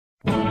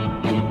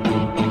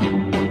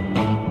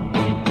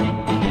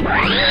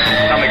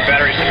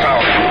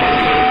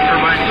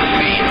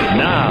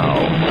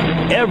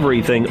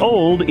Everything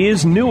old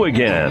is new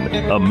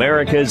again.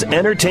 America's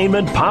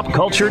entertainment pop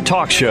culture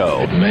talk show.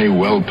 It may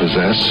well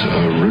possess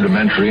a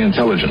rudimentary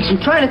intelligence.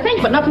 I'm trying to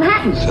think, but nothing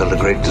happens. Felt a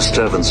great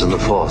disturbance in the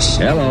force.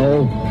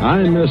 Hello,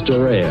 I'm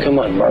Mr. Red. Come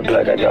on, bark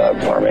like a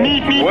dog for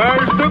me.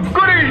 Where's the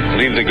goodies?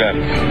 Leave the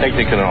gun. Take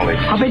the cannoli.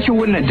 I bet you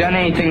wouldn't have done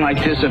anything like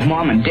this if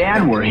Mom and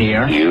Dad were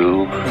here.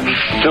 You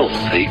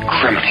filthy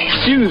criminal.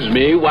 Excuse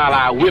me while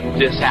I whip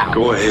this out.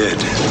 Go ahead.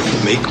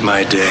 Make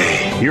my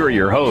day. Here are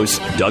your hosts,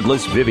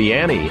 Douglas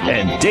Viviani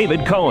and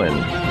David Cohen.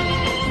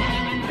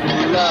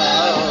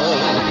 Love,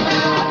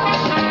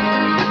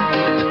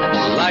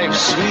 life's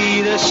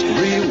sweetest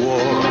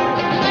reward.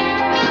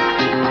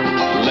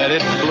 Let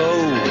it flow.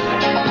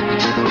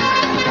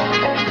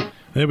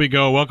 There we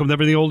go. Welcome to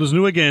Everything Old is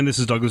New again. This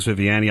is Douglas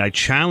Viviani. I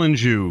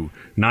challenge you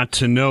not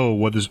to know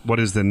what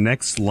is the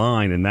next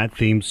line in that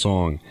theme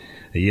song.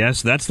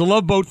 Yes, that's the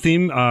Love Boat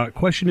theme.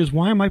 Question is,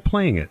 why am I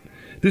playing it?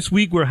 This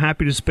week, we're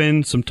happy to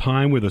spend some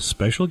time with a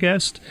special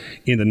guest.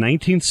 In the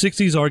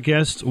 1960s, our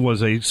guest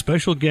was a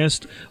special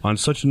guest on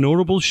such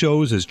notable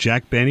shows as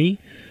Jack Benny,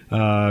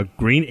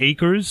 Green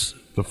Acres,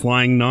 The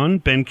Flying Nun,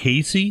 Ben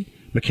Casey,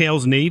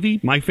 McHale's Navy,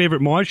 My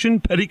Favorite Martian,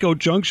 Petticoat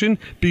Junction,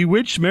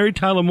 Bewitched, Mary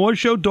Tyler Moore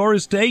Show,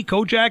 Doris Day,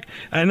 Kojak,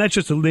 and that's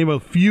just to name a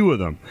few of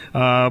them.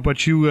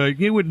 But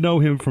you would know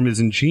him from his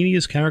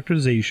ingenious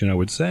characterization, I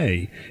would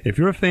say, if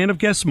you're a fan of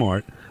Guest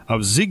Smart,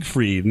 of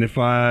Siegfried, and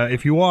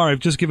if you are, I've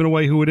just given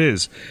away who it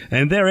is.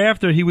 And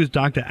thereafter, he was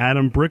Dr.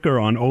 Adam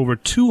Bricker on over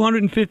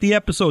 250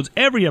 episodes,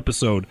 every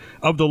episode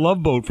of The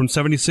Love Boat from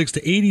 76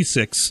 to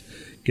 86.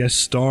 Guest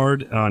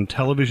starred on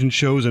television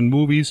shows and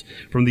movies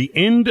from the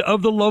end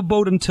of The Love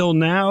Boat until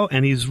now,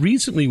 and he's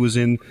recently was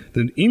in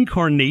the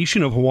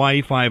incarnation of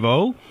Hawaii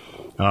Five-0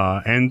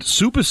 and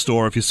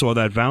Superstore, if you saw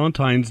that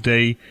Valentine's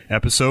Day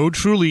episode.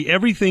 Truly,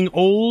 everything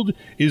old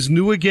is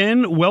new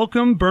again.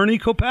 Welcome, Bernie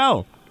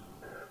Kopell.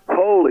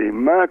 Holy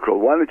mackerel.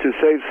 Why don't you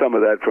save some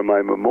of that for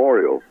my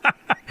memorial?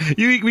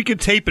 We could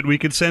tape it. We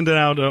could send it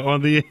out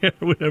on the air,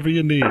 whatever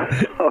you need.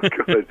 Oh,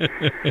 good.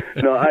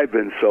 No, I've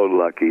been so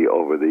lucky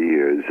over the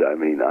years. I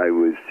mean, I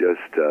was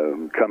just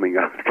coming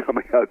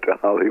out to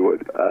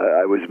Hollywood.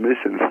 I was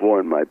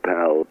misinformed, my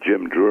pal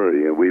Jim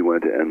Drury, and we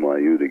went to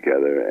NYU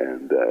together,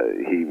 and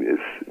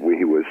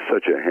he was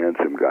such a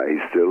handsome guy. He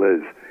still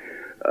is.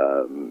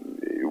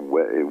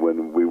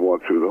 When we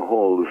walked through the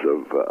halls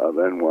of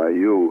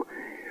NYU,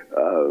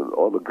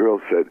 all the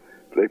girls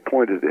they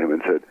pointed to him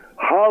and said,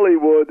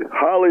 Hollywood,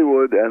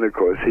 Hollywood. And, of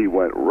course, he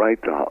went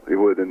right to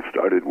Hollywood and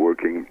started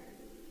working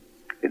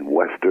in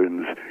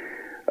Westerns.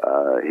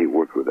 He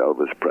worked with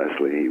Elvis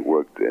Presley. He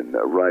worked in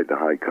Ride the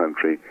High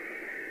Country.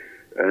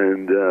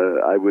 And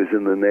I was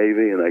in the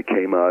Navy, and I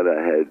came out.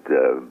 I had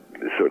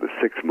sort of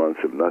 6 months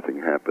of nothing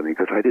happening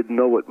because I didn't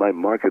know what my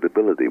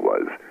marketability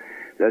was.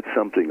 That's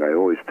something I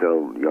always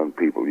tell young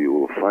people. You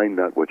will find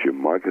out what your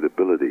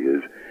marketability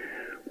is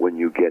when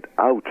you get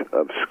out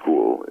of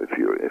school, if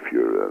you're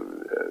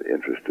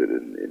interested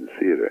in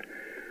theater.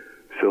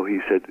 So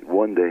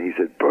one day he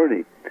said,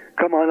 Bernie,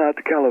 come on out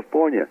to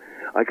California.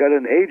 I got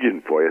an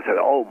agent for you. I said,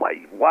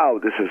 wow,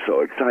 this is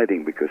so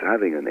exciting, because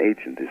having an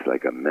agent is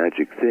like a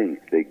magic thing.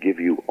 They give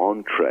you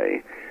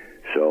entree.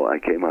 So I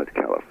came out to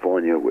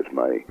California with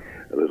my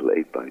little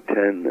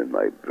 8x10 and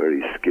my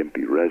very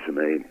skimpy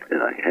resume,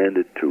 and I hand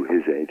it to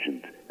his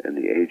agent, and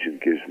the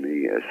agent gives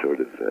me a sort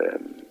of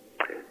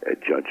a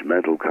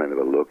judgmental kind of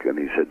a look, and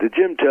he said, did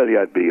Jim tell you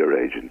I'd be your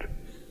agent?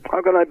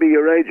 How can I be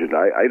your agent?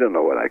 I don't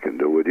know what I can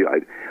do with you.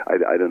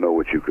 I don't know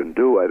what you can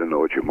do. I don't know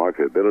what your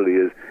marketability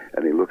is.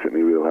 And he looks at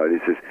me real hard. He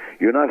says,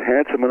 you're not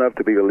handsome enough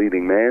to be a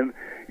leading man.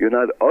 You're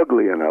not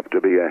ugly enough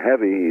to be a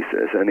heavy, he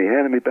says. And he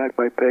handed me back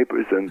my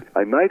papers, and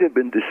I might have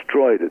been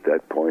destroyed at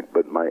that point,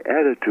 but my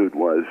attitude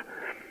was,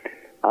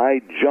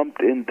 I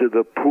jumped into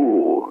the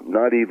pool,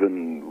 not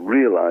even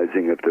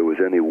realizing if there was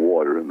any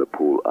water in the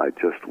pool. I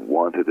just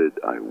wanted it.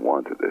 I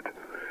wanted it.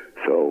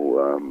 So,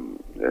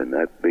 and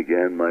that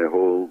began my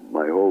whole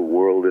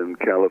world in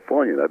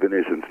California. I've been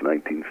here since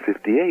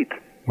 1958.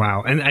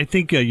 Wow. And I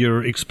think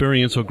your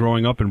experience of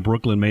growing up in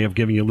Brooklyn may have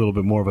given you a little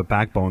bit more of a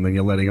backbone than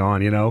you're letting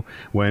on,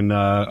 When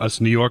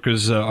us New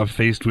Yorkers are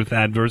faced with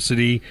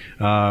adversity,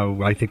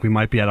 I think we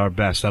might be at our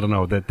best. I don't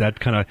know. That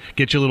kind of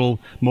gets you a little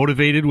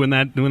motivated when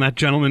that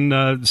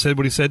gentleman said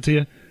what he said to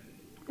you?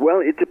 Well,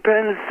 it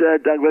depends,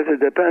 Douglas. It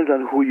depends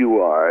on who you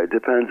are. It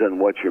depends on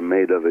what you're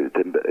made of. It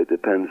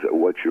depends on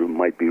what you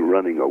might be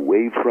running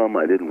away from.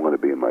 I didn't want to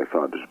be in my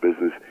father's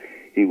business.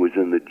 He was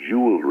in the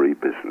jewelry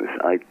business.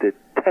 I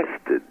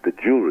detested the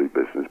jewelry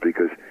business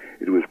because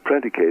it was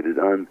predicated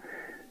on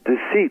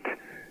deceit.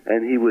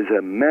 And he was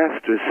a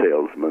master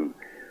salesman.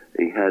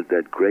 He had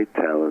that great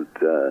talent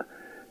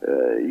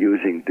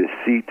using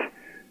deceit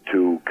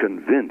to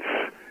convince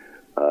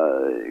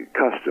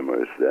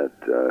customers that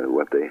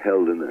what they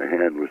held in their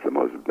hand was the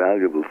most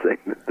valuable thing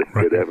that they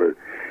could ever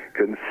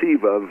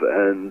conceive of,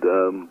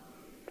 and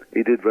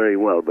he did very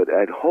well. But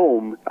at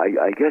home,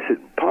 I guess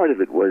part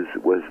of it was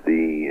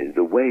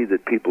the way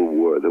that people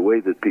were, the way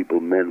that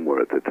men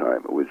were at the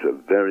time. It was a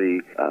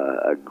very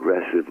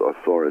aggressive,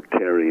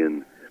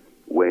 authoritarian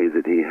way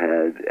that he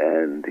had,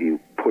 and he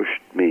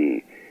pushed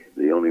me.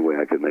 The only way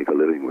I could make a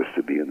living was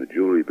to be in the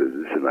jewelry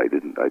business, and I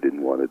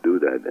didn't want to do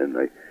that. And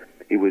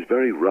he was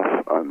very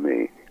rough on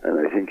me,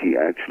 and I think he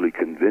actually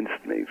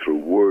convinced me through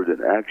word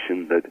and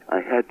action that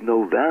I had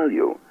no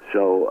value.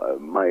 So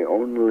my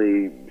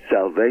only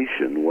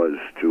salvation was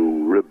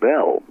to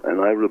rebel, and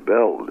I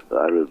rebelled.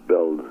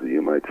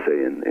 You might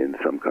say, in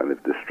some kind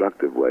of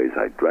destructive ways.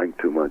 I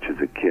drank too much as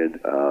a kid.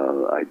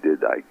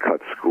 I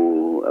cut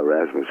school,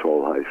 Erasmus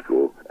Hall High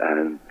School,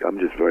 and I'm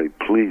just very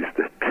pleased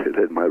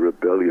that my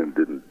rebellion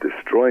didn't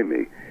destroy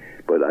me.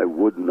 But I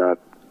would not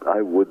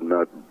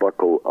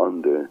buckle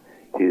under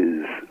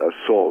his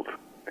assault.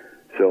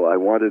 So I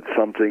wanted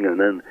something, and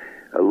then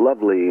a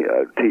lovely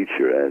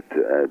teacher at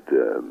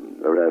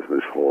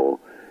Erasmus Hall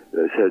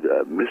said,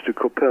 Mr.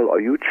 Coppell,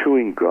 are you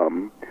chewing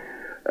gum?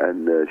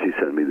 And she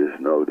sent me this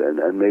note,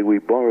 and may we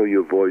borrow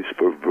your voice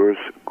for verse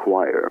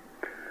choir?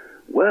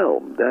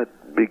 Well, that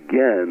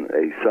began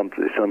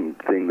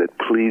something that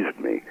pleased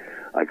me.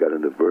 I got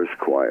into verse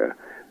choir.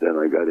 Then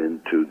I got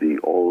into the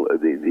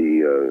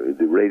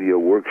radio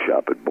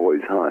workshop at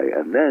Boys High,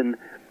 and then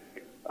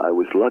I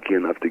was lucky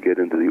enough to get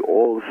into the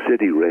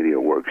all-city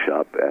radio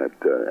workshop at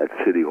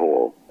City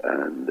Hall,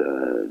 and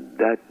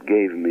that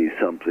gave me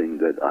something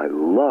that I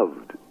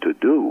loved to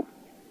do,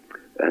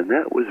 and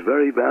that was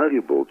very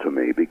valuable to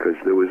me because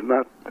there was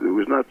not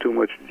too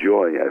much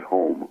joy at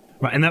home.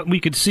 Right, and that we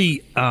could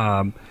see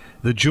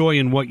the joy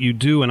in what you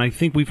do, and I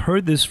think we've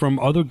heard this from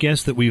other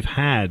guests that we've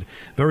had.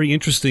 Very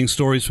interesting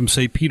stories from,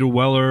 say, Peter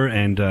Weller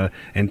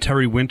and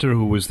Terry Winter,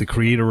 who was the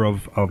creator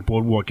of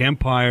Boardwalk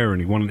Empire, and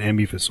he won an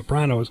Emmy for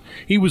Sopranos.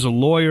 He was a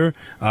lawyer,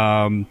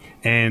 and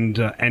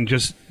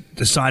just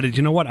decided,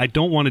 you know what, I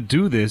don't want to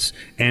do this,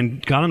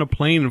 and got on a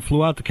plane and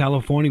flew out to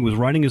California, was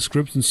writing his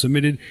scripts and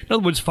submitted. In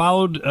other words,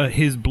 followed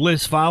his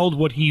bliss, followed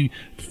what he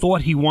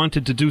thought he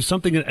wanted to do,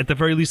 something at the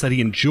very least that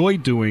he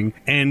enjoyed doing,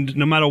 and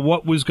no matter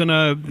what was going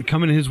to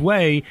come in his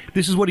way,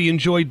 this is what he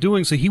enjoyed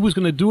doing, so he was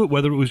going to do it,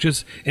 whether it was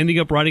just ending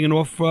up writing an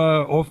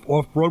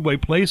off-Broadway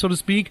play, so to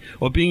speak,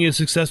 or being as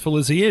successful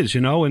as he is,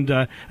 and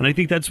I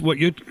think that's what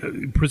you're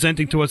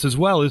presenting to us as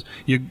well, is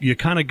you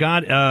kind of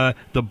got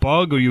the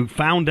bug, or you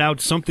found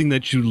out something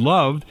that you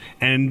loved,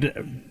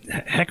 and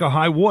heck or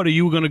high water,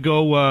 you were going to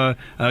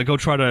go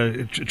try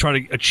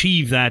to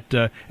achieve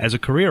that as a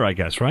career, I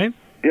guess, right?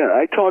 Yeah,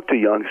 I talk to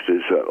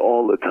youngsters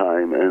all the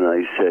time, and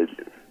I said,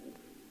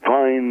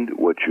 find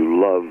what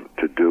you love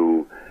to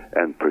do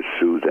and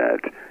pursue that.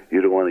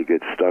 You don't want to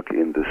get stuck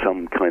into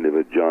some kind of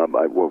a job.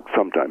 Well,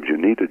 sometimes you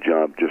need a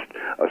job, just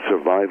a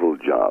survival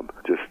job,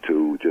 just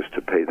to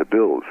pay the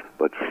bills.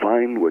 But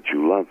find what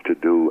you love to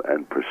do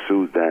and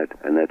pursue that,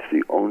 and that's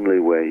the only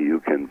way you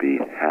can be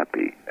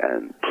happy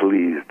and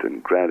pleased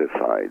and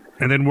gratified.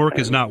 And then work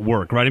is not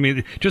work, right? I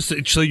mean, just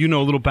so you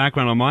know a little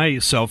background on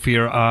myself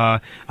here,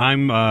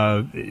 I'm,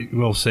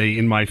 we'll say,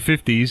 in my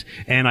 50s,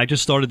 and I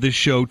just started this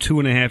show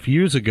 2.5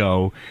 years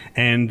ago,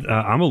 and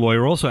I'm a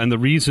lawyer also, and the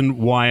reason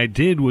why I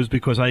did was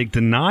because I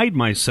denied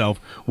myself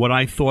what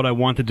I thought I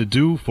wanted to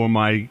do for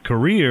my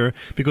career,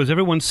 because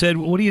everyone said,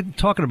 what are you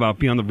talking about,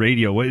 be on the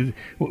radio?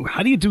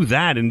 How do you do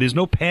that? And there's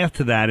no path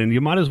to that, and you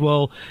might as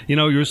well,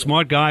 you're a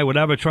smart guy,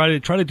 whatever, try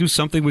to do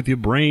something with your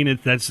brain.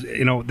 That's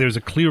there's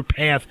a clear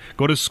path,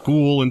 go to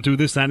school and do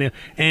this, that,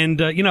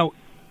 and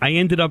I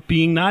ended up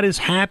being not as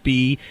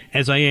happy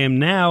as I am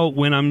now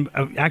when I'm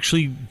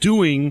actually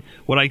doing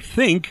what I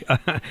think,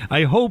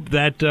 I hope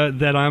that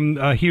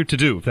I'm here to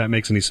do, if that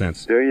makes any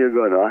sense. There you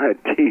go. Now, I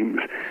had teams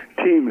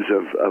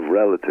of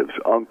relatives,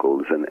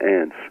 uncles and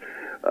aunts.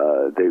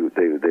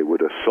 They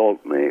would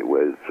assault me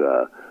with,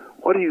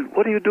 what are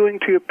you doing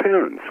to your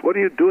parents? What are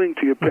you doing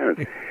to your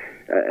parents?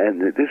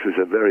 And this was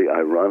a very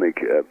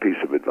ironic piece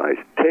of advice.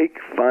 Take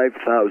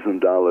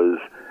 $5,000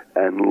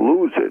 and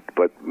lose it,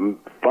 but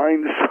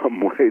find some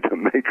way to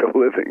make a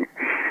living.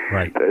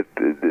 Right.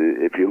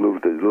 If you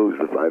lose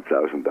the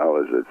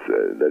 $5,000,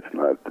 that's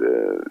not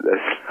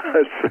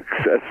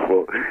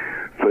successful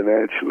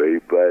financially.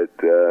 But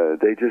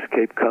they just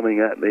kept coming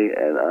at me,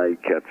 and I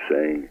kept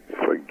saying,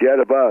 "Forget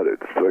about it.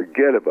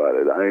 Forget about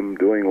it. I'm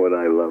doing what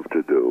I love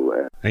to do."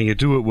 And you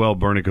do it well,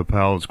 Bernie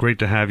Coppell. It's great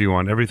to have you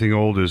on Everything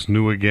Old is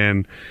New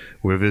Again.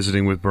 We're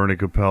visiting with Bernie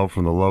Coppell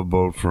from The Love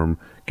Boat, from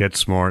Get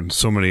Smart, and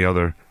so many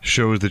other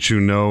shows that you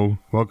know.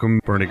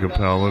 Welcome, Bernie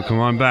Coppell. Welcome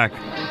on back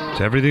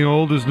to Everything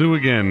Old is New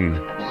Again.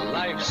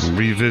 And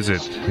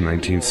revisit the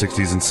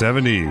 1960s and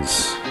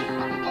 70s.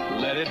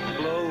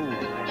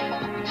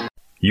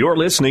 You're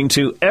listening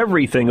to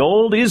Everything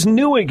Old is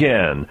New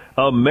Again,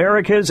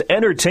 America's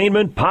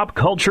entertainment pop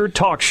culture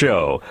talk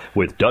show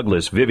with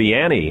Douglas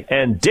Viviani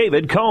and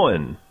David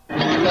Cohen.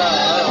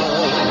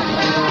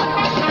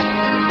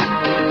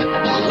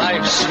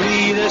 Life's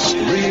sweetest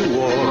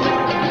reward.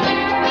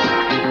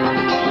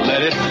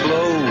 Let it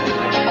flow.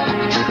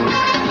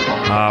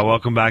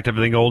 Welcome back to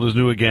Everything Old is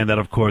New Again. That,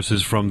 of course,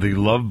 is from The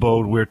Love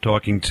Boat. We're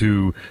talking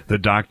to the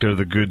doctor,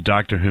 the good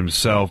doctor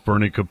himself,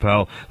 Bernie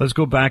Kopell. Let's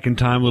go back in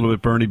time a little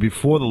bit, Bernie,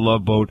 before The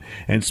Love Boat,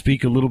 and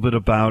speak a little bit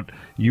about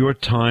your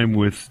time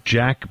with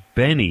Jack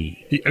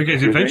Benny. Okay,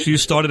 so eventually you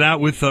started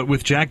out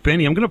with Jack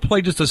Benny. I'm going to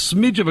play just a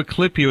smidge of a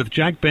clip here with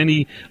Jack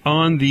Benny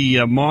on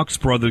the Marx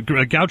Brothers,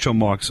 Groucho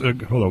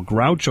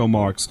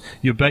Marx,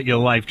 You Bet Your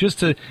Life, just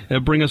to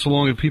bring us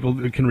along if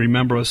people can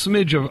remember a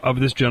smidge of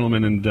this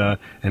gentleman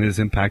and his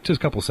impact. Just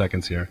a couple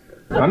seconds here.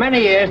 For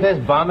many years, this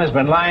bum has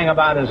been lying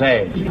about his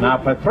age.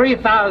 Now, for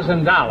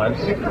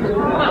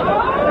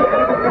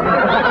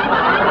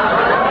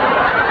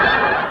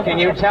 $3,000, can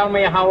you tell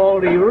me how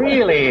old he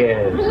really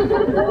is?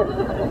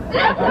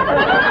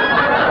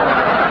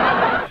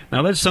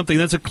 Now that's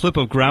a clip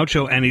of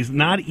Groucho, and he's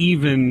not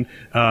even,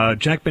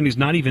 Jack Benny's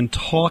not even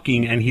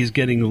talking, and he's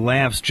getting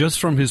laughs just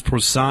from his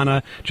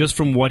persona, just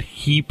from what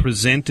he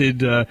presented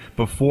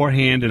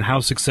beforehand and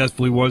how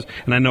successful he was.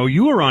 And I know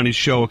you were on his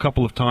show a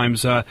couple of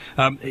times.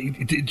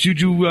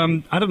 Did you,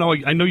 I don't know,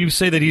 I know you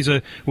say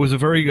that was a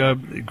very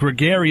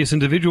gregarious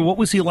individual. What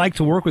was he like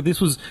to work with?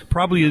 This was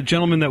probably a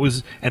gentleman that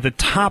was at the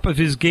top of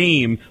his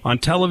game on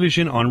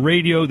television, on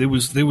radio. There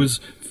was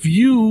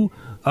few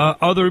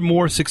other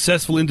more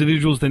successful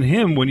individuals than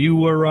him when you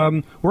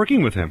were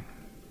working with him.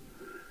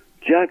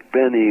 Jack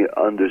Benny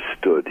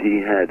understood. He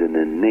had an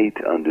innate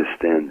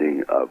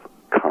understanding of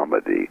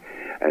comedy,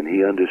 and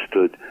he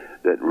understood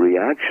that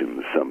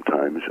reactions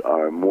sometimes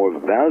are more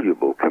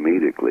valuable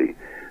comedically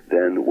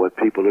than what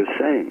people are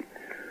saying.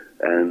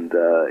 And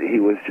he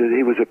was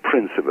a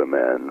prince of a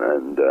man,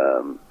 and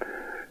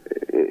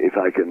if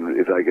I can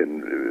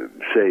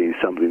say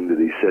something that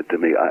he said to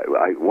me,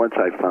 once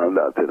I found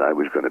out that I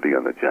was going to be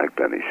on the Jack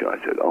Benny show, I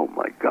said, "Oh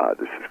my God,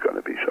 this is going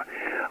to be so."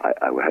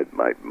 I had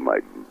my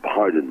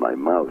heart in my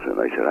mouth, and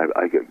I said,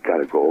 "I got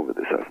to go over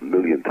this a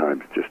million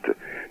times just to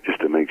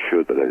make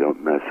sure that I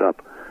don't mess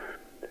up."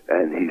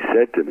 And he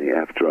said to me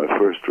after our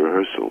first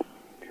rehearsal,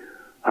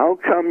 "How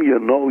come you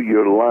know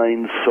your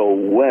lines so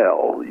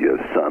well, you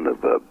son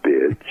of a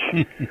bitch?"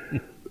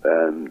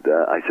 And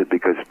I said,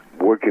 "Because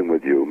working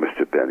with you,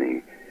 Mr.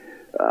 Benny,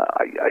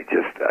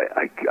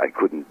 I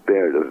couldn't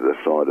bear the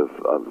thought of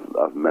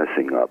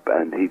messing up."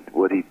 And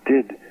what he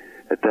did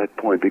at that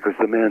point, because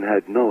the man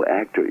had no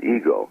actor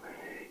ego,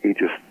 he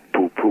just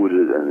poo-pooed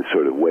it and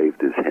sort of waved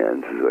his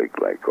hands like,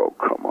 "Oh,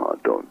 come on,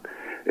 don't.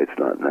 It's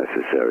not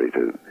necessary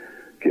to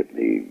give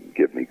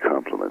me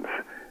compliments."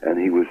 And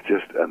he was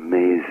just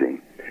amazing.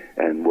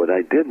 And what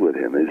I did with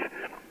him is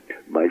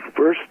my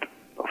first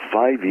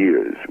 5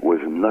 years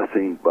was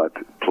nothing but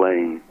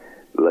playing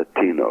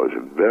Latinos,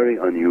 very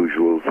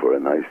unusual for a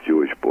nice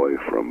Jewish boy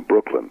from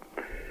Brooklyn,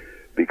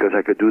 because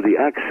I could do the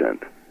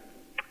accent.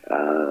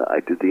 I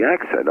did the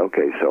accent.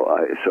 Okay, so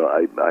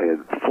I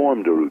had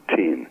formed a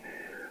routine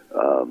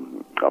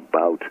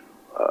about.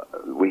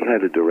 We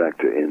had a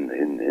director in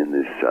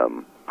this.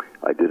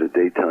 I did a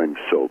daytime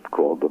soap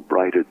called The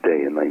Brighter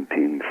Day in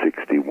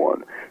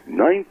 1961.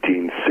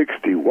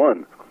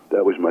 1961.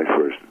 That was my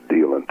first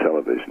deal on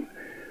television.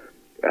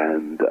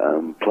 And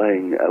I'm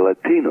playing a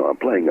Latino. I'm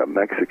playing a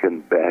Mexican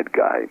bad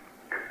guy.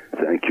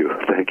 Thank you,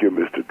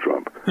 Mr.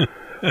 Trump.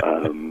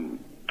 And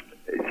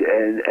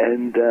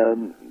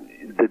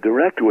the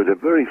director was a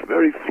very,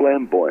 very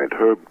flamboyant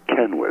Herb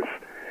Kenworth.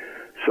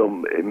 So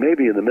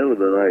maybe in the middle of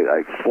the night,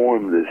 I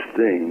formed this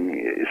thing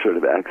sort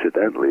of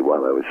accidentally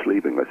while I was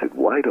sleeping. I said,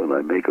 "Why don't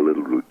I make a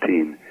little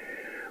routine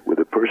with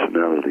the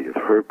personality of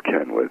Herb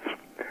Kenworth,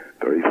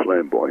 very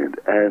flamboyant,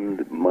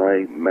 and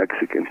my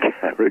Mexican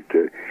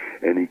character?"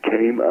 And he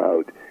came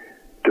out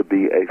to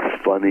be a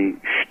funny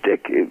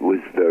shtick. It was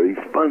very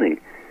funny.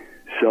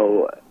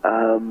 So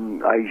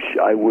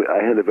I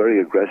had a very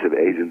aggressive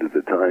agent at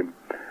the time,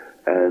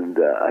 and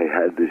I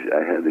had this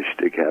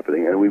shtick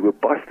happening, and we were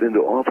bust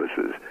into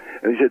offices.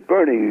 And he said,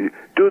 "Bernie,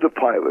 do the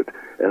pilot."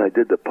 And I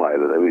did the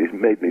pilot. I mean, it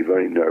made me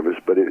very nervous,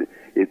 but it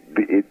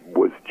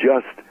was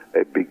just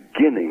a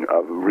beginning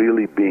of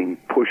really being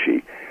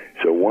pushy.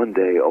 So one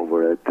day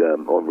over at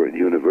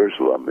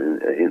Universal, I'm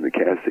in the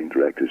casting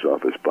director's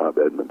office, Bob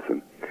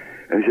Edmondson,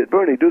 and he said,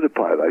 "Bernie, do the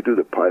pilot." I do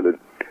the pilot,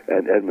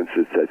 and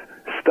Edmondson says,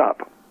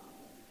 "Stop."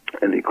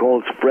 And he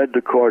calls Fred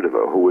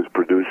DeCordova, who was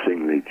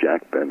producing the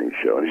Jack Benny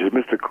show, and he says,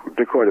 "Mr.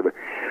 DeCordova,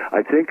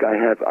 I think I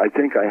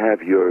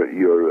have your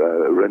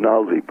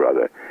Rinaldi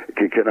brother.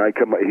 Can I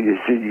come?" He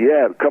said,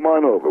 "Yeah, come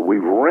on over." We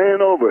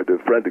ran over to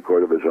Fred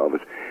DeCordova's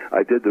office.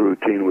 I did the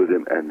routine with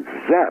him, and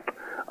zap,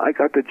 I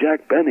got the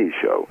Jack Benny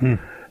show.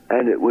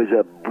 And it was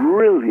a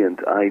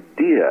brilliant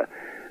idea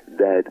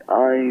that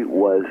I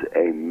was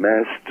a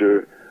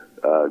master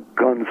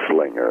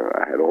gunslinger.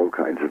 I had all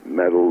kinds of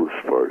medals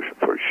for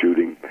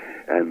shooting.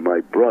 And my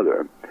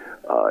brother,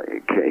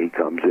 he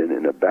comes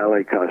in a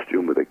ballet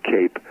costume with a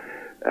cape,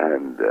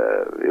 and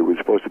it was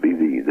supposed to be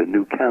the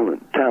new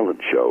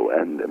talent show.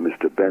 And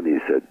Mr. Benny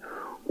said,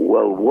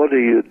 "Well, what do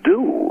you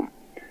do?"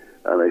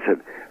 And I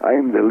said, "I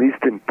am the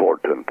least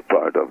important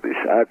part of this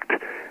act.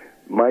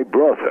 My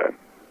brother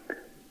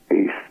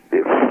is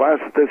the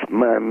fastest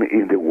man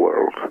in the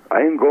world.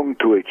 I am going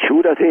to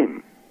shoot at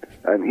him.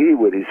 And he,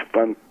 with his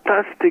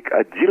fantastic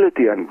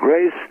agility and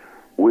grace,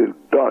 will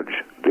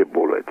dodge the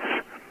bullets.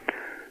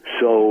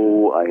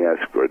 So I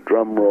ask for a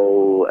drum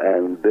roll,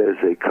 and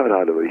there's a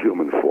cutout of a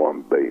human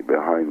form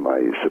behind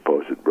my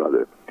supposed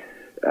brother.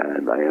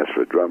 And I ask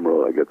for a drum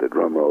roll, I get the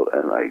drum roll,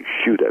 and I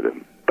shoot at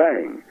him.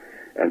 Bang!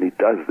 And he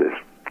does this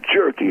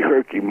jerky,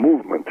 herky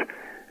movement,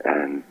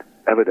 and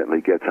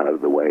evidently gets out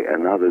of the way.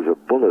 And now there's a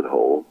bullet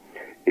hole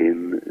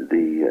in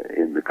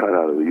the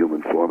cutout of the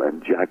human form,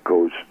 and Jack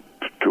goes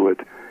to it,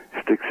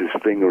 sticks his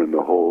finger in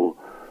the hole,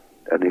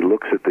 and he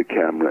looks at the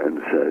camera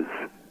and says,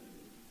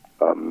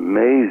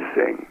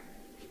 "Amazing."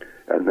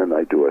 And then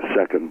I do a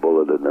second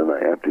bullet, and then I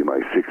empty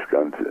my 6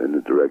 guns in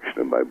the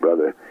direction of my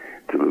brother.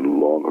 It's a little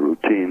long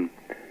routine.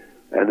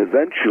 And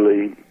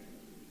eventually,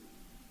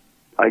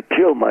 I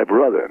kill my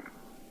brother.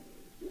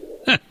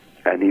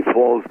 And he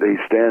falls, he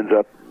stands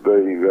up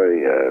very,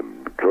 very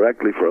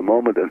correctly for a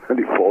moment, and then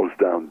he falls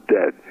down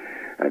dead.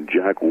 And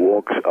Jack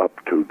walks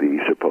up to the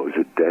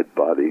supposed dead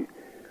body,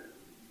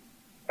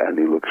 and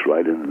he looks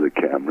right into the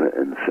camera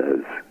and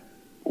says,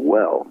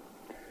 "Well,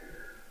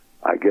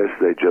 I guess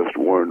they just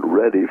weren't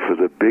ready for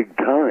the big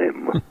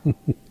time,"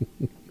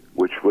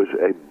 which was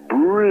a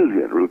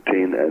brilliant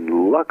routine, and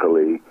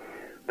luckily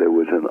there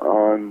was an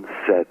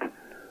on-set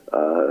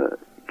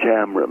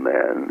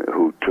cameraman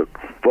who took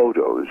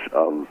photos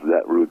of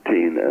that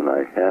routine, and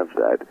I have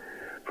that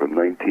from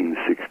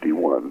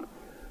 1961.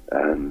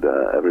 And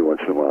every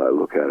once in a while I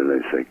look at it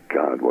and I say,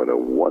 God, what a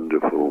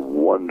wonderful,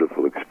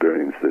 wonderful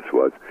experience this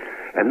was.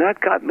 And that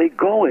got me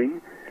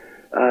going.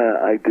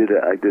 I did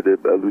a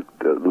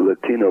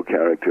Latino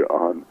character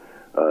on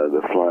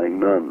The Flying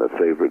Nun, The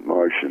Favorite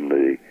Martian,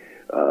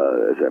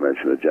 as I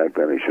mentioned, the Jack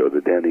Benny Show,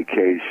 the Danny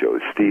Kaye Show,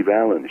 Steve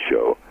Allen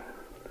Show.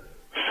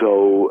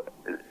 So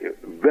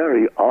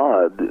very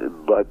odd,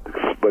 but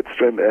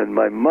strange. And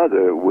my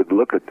mother would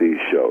look at these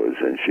shows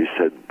and she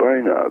said,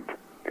 "Bernard,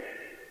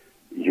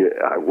 you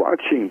are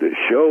watching the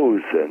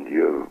shows and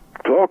you're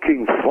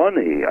talking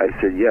funny." I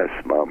said, "Yes,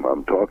 Mom,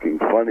 I'm talking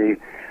funny,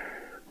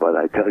 but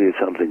I tell you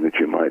something that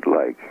you might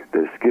like.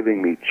 They're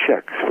giving me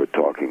checks for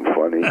talking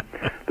funny.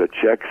 The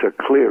checks are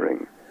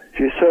clearing."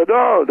 She said,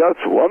 "Oh,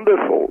 that's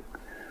wonderful."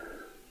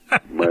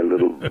 My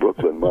little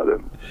Brooklyn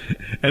mother.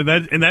 And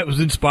that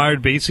was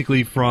inspired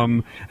basically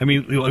from, I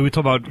mean, we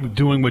talk about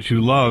doing what you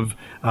love.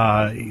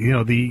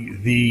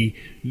 The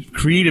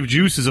creative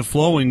juices are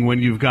flowing when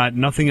you've got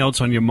nothing else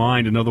on your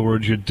mind. In other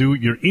words,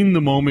 you're in the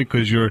moment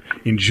because you're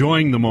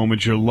enjoying the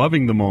moment, you're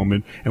loving the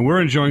moment, and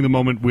we're enjoying the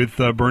moment with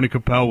Bernie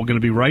Capel. We're going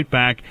to be right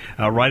back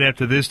right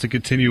after this to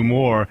continue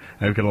more.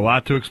 I've got a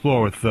lot to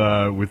explore with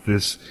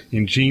this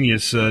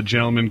ingenious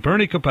gentleman,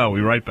 Bernie Capel.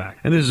 We'll be right back.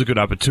 And this is a good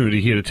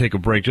opportunity here to take a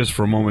break just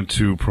for a moment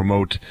to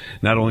promote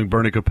not only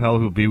Bernie Capel,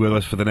 who'll be with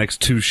us for the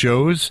next 2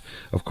 shows.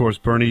 Of course,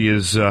 Bernie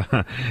is,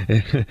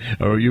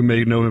 or you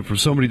may know him from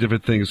so many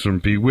different things, from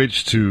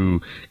Bewitched to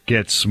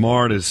Get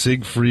Smart as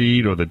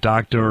Siegfried, or the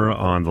Doctor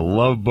on The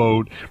Love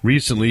Boat.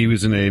 Recently, he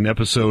was in an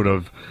episode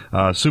of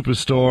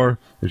Superstore,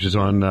 which is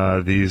on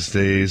these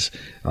days,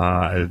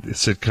 a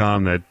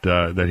sitcom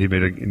that he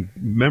made a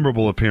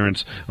memorable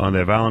appearance on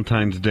their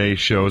Valentine's Day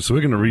show. So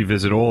we're going to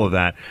revisit all of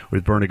that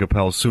with Bernie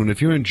Capel soon.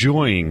 If you're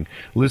enjoying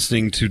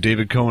listening to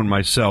David Cohen and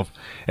myself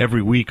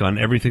every week on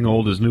Everything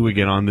Old is New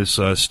Again on this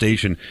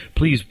station,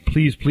 please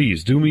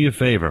do me a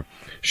favor.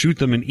 Shoot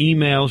them an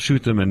email,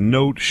 shoot them a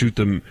note, shoot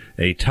them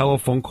a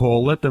telephone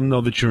call. Let them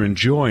know that you're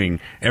enjoying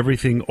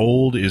Everything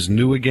Old is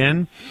New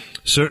Again.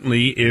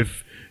 Certainly,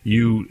 if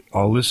you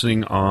are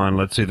listening on,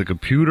 let's say, the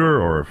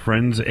computer or a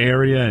friend's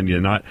area, and you're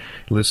not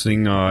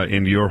listening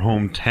in your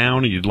hometown,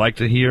 and you'd like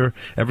to hear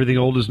Everything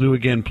Old is New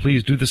Again,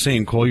 please do the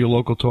same. Call your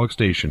local talk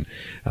station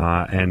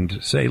and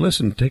say,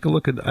 listen, take a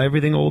look at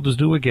Everything Old is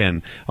New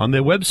Again on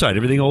their website,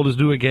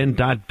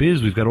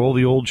 everythingoldisnewagain.biz. We've got all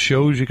the old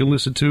shows you can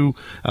listen to.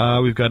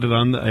 We've got it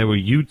on our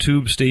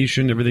YouTube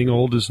station, Everything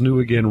Old is New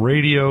Again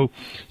Radio.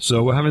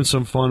 So we're having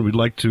some fun. We'd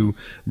like to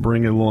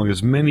bring along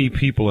as many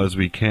people as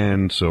we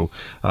can. So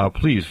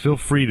please feel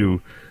free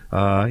to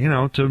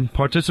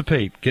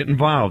participate, get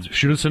involved.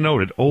 Shoot us a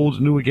note at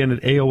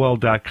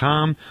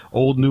oldnewagain@AOL.com,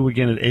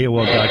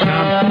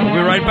 oldnewagain@AOL.com. We'll be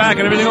right back,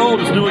 and Everything Old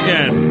is New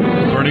Again.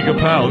 Bernie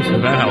Capel, listen to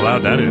that, how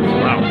loud that is.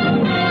 Wow.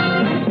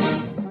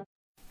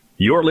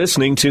 You're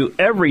listening to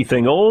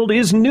Everything Old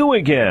is New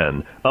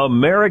Again,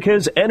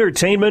 America's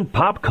entertainment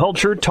pop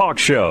culture talk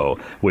show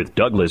with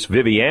Douglas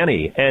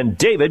Viviani and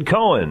David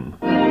Cohen.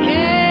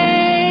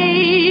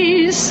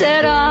 Hey,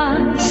 said I,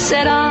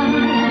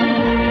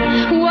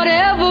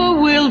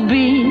 whatever will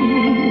be,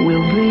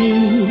 will be.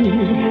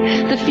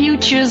 The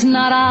future's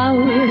not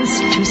ours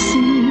to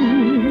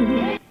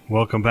see.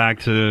 Welcome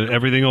back to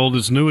Everything Old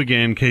is New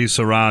Again, Que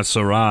Sera,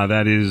 Sera.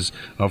 That is,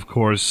 of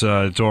course,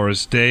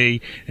 Doris Day,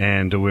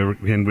 and we're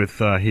in with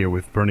here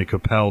with Bernie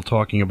Kopell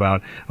talking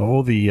about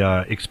all the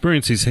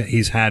experiences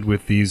he's had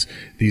with these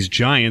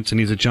giants, and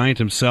he's a giant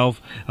himself.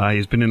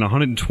 He's been in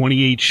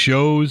 128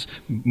 shows,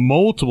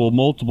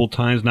 multiple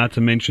times, not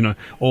to mention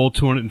all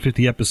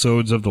 250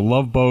 episodes of The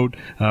Love Boat.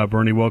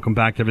 Bernie, welcome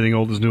back to Everything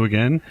Old is New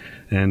Again,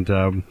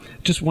 and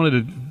just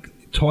wanted to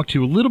talk to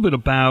you a little bit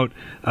about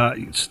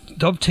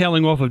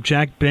dovetailing off of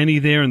Jack Benny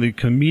there and the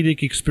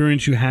comedic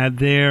experience you had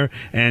there,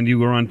 and you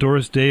were on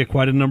Doris Day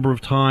quite a number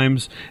of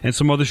times, and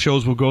some other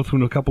shows we'll go through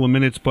in a couple of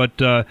minutes, but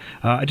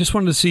I just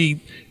wanted to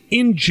see,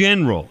 in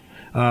general,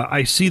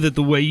 I see that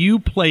the way you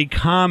play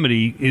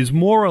comedy is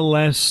more or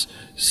less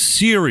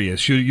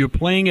serious. You're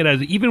playing it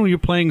as, even when you're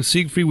playing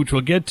Siegfried, which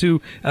we'll get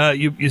to,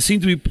 you seem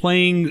to be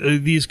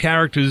playing these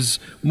characters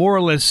more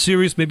or less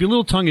serious, maybe a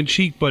little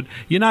tongue-in-cheek, but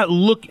you're not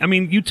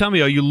you tell me,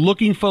 are you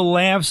looking for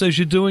laughs as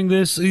you're doing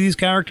these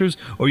characters,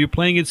 or you're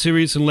playing it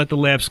serious and let the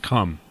laughs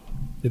come?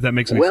 If that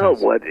makes any sense.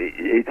 Well,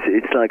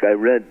 it's like I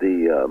read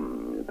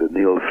the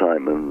Neil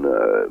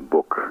Simon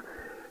book,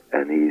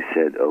 and he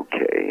said,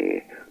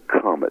 okay,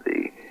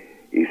 comedy.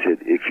 He said,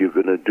 if you're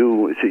going to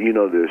do,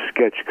 so there's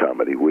sketch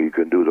comedy where you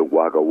can do the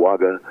wagga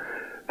wagga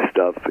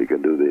stuff, you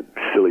can do the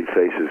silly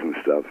faces and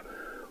stuff,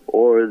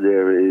 or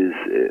there is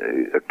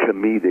a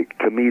comedic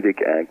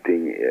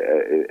acting,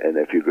 and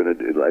if you're going to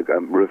do, like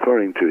I'm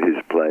referring to his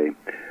play,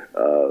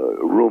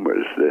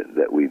 Rumors,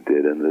 that we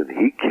did, and that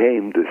he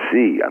came to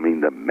see,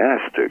 the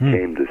master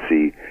came to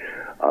see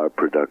our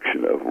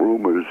production of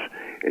Rumors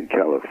in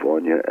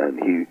California,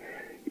 and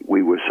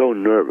we were so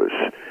nervous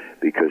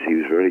because he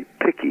was very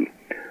picky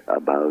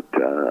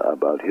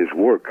about his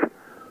work,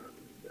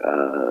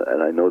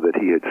 and I know that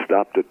he had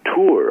stopped a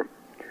tour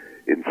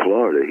in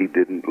Florida. He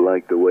didn't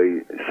like the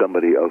way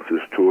somebody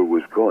else's tour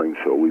was going,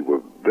 so we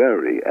were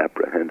very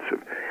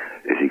apprehensive.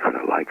 Is he going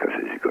to like us?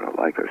 Is he going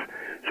to like us?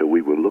 So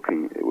we were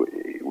looking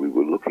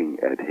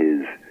at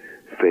his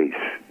face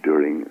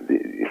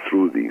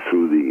through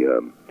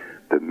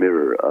the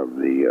mirror of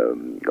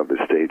the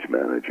stage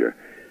manager,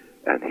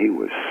 and he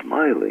was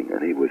smiling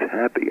and he was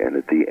happy. And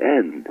at the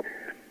end,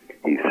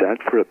 he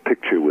sat for a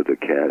picture with the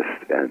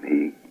cast, and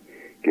he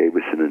gave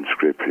us an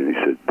inscription. He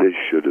said, "This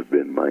should have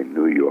been my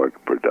New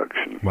York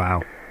production."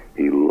 Wow.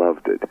 He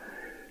loved it.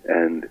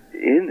 And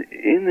in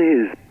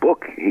his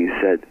book, he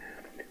said,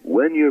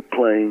 when you're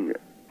playing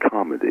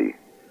comedy,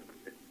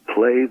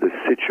 play the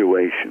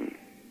situation.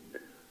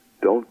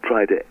 Don't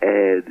try to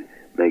add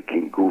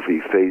making goofy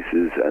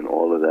faces and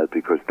all of that,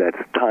 because that's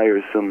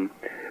tiresome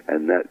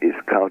and that is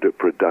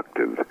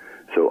counterproductive.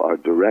 So our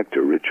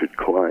director, Richard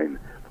Klein,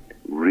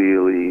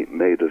 really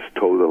made us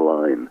toe the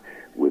line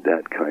with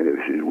that kind of.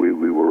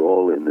 We were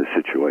all in the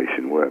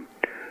situation where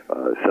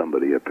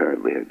somebody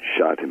apparently had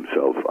shot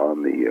himself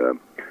on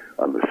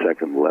the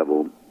second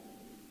level,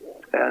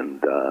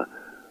 and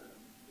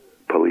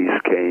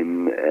police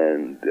came,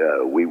 and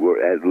we were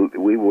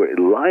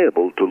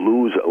liable to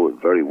lose.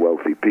 Very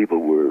wealthy people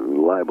were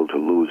liable to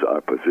lose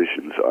our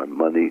positions, our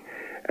money,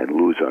 and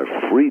lose our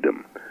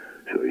freedom.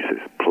 So he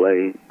says,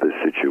 play the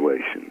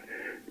situation.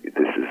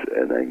 This is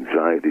an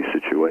anxiety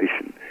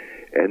situation.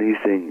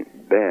 Anything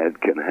bad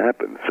can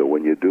happen. So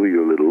when you do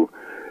your little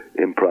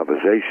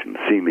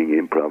seeming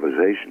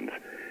improvisations,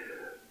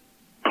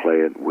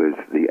 play it with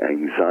the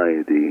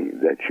anxiety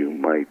that you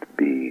might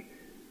be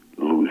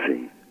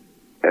losing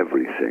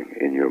everything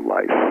in your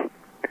life.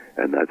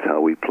 And that's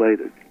how we played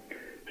it.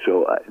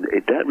 So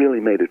that really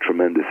made a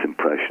tremendous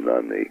impression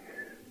on me.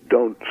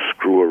 Don't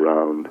screw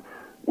around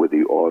with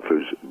the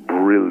author's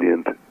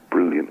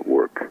brilliant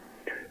work.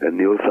 And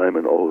Neil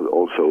Simon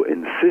also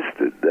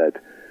insisted that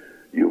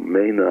you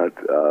may not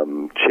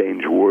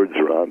change words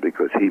around,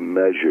 because he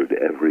measured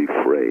every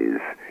phrase.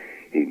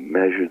 He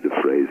measured the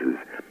phrases.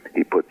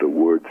 He put the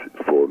words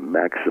for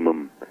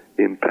maximum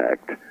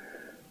impact.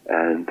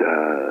 And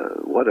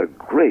what a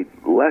great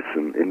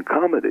lesson in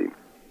comedy.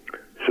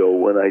 So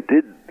when I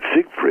did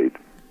Siegfried,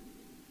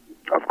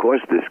 of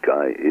course this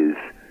guy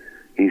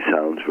he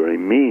sounds very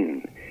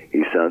mean.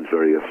 He sounds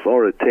very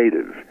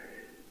authoritative.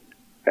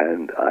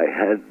 And I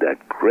had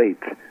that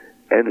great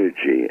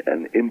energy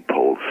and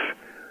impulse,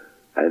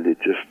 and it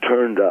just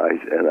turned out.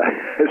 And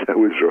as I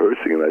was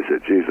rehearsing, and I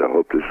said, geez, I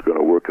hope this is going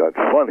to work out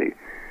funny,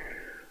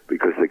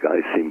 because the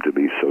guy seemed to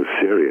be so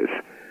serious.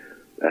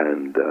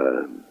 And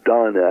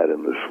Don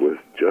Adams was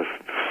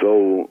just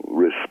so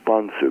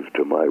responsive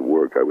to my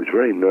work. I was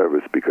very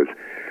nervous, because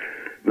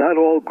not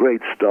all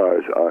great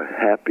stars are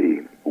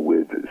happy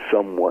with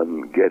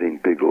someone getting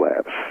big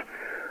laughs.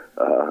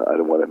 I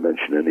don't want to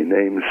mention any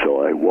names,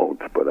 so I won't,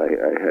 but I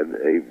had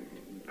a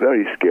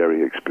very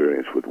scary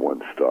experience with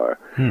one star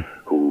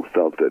who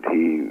felt that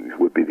he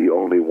would be the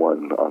only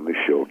one on the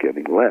show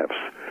getting laughs.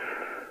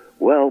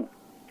 Well,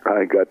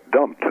 I got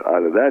dumped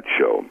out of that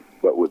show.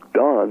 But with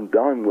Don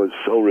was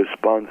so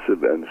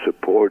responsive and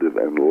supportive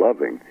and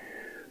loving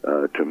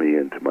to me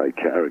and to my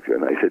character.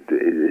 And I said,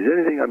 is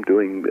anything I'm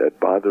doing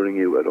bothering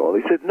you at all?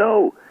 He said,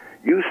 no,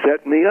 you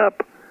set me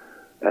up.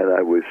 And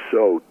I was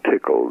so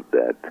tickled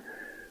that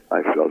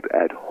I felt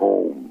at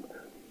home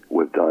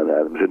with Don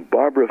Adams. And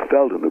Barbara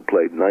Feldon, who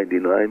played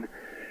 99,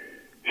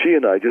 she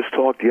and I just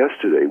talked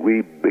yesterday.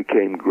 We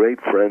became great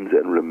friends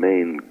and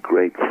remain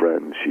great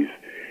friends. She's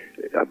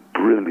a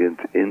brilliant,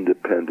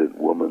 independent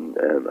woman,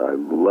 and I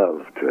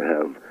love to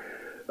have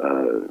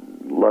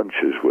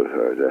lunches with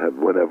her. To have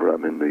whenever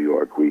I'm in New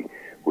York, we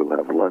will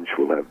have lunch,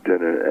 we'll have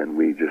dinner, and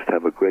we just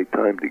have a great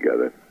time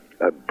together.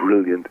 A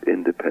brilliant,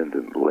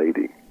 independent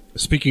lady.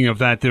 Speaking of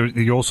that,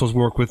 you also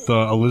work with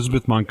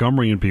Elizabeth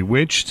Montgomery in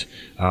Bewitched,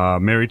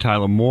 Mary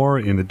Tyler Moore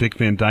in the Dick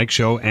Van Dyke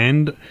Show,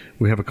 and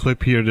we have a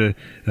clip here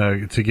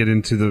to get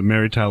into the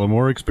Mary Tyler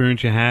Moore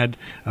experience you had.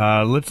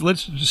 Let's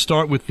just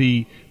start with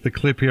the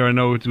clip here. I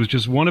know it was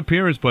just one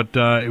appearance, but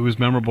it was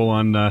memorable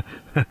on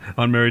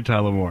Mary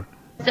Tyler Moore.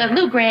 So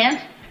Lou Grant.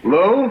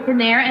 Lou? In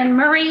there, and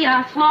Murray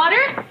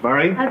Slaughter.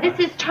 Murray? This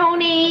is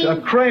Tony...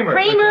 Kramer.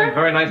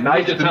 Very nice.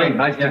 Nice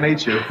to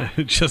meet you.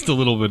 Just a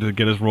little bit to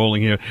get us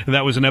rolling here. And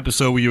that was an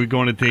episode where you were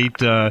going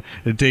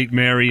to date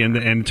Mary, and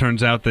it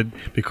turns out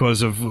that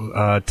because of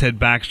Ted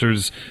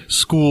Baxter's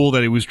school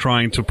that he was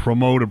trying to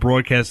promote, a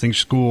broadcasting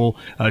school,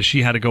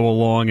 she had to go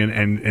along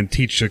and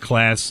teach a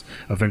class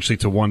eventually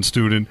to one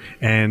student,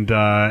 and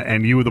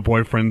you were the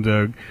boyfriend,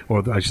 or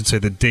I should say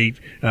the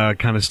date,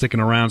 kind of sticking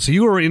around. So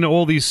you were in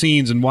all these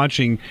scenes and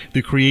watching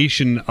the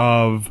creation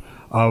of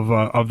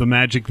the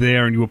magic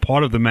there, and you were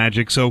part of the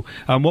magic. So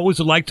what was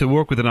it like to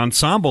work with an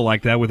ensemble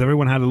like that, with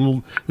everyone had a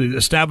little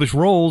established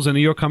roles, and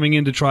you're coming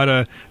in to try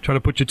to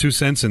put your 2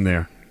 cents in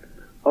there?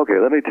 Okay,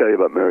 let me tell you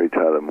about Mary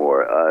Tyler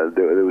Moore.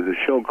 There was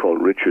a show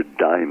called Richard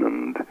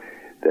Diamond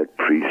that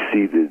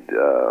preceded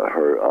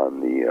her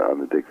on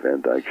the Dick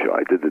Van Dyke Show.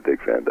 I did the Dick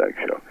Van Dyke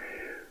Show.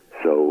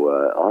 So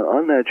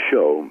on that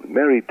show,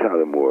 Mary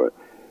Tyler Moore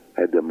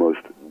had the most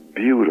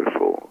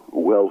beautiful,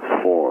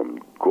 well-formed,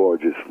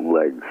 gorgeous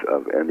legs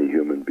of any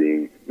human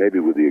being, maybe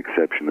with the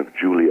exception of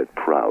Juliet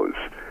Prowse,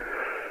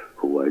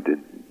 who I did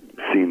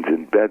scenes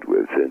in bed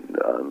with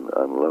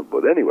on Love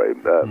Boat. Anyway,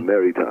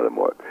 Mary Tyler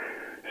Moore.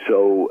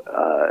 So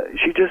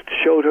she just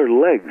showed her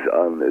legs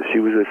on this. She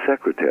was a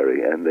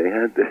secretary, and they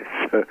had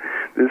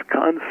this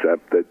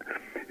concept that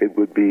it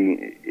would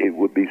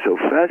be so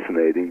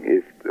fascinating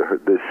if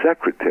the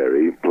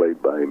secretary,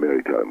 played by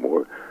Mary Tyler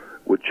Moore,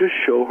 would just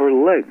show her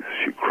legs.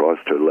 She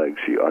crossed her legs,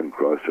 she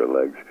uncrossed her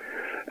legs,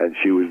 and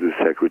she was the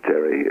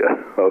secretary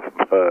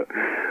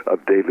of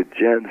David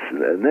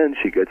Jensen. And then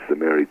she gets the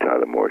Mary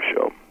Tyler Moore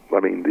show. I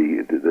mean,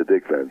 the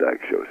Dick Van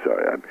Dyke Show.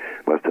 Sorry,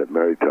 I must have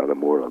Mary Tyler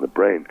Moore on the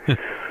brain.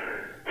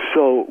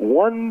 So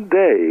one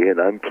day,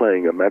 and I'm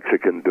playing a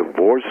Mexican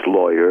divorce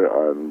lawyer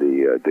on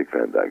the Dick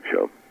Van Dyke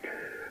Show,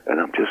 and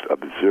I'm just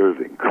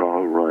observing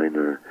Carl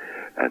Reiner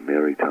and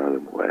Mary Tyler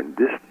Moore. And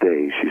this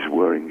day, she's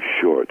wearing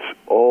shorts.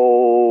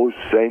 Oh,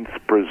 saints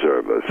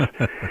preserve us.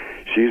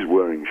 She's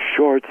wearing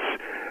shorts,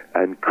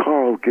 and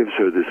Carl gives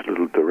her this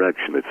little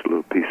direction. It's a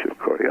little piece of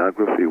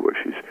choreography where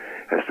she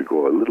has to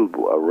go a little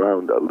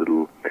around a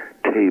little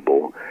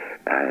table,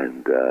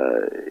 and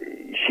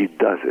she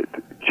does it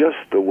just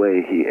the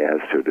way he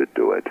asked her to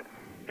do it.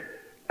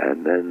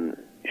 And then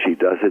she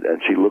does it,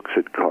 and she looks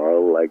at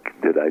Carl like,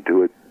 did I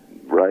do it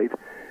right?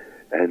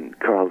 And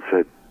Carl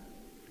said,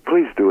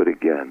 please do it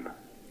again.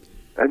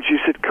 And she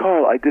said,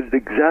 Carl, I did it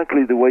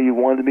exactly the way you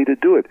wanted me to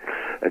do it.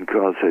 And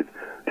Carl said,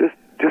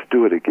 just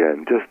do it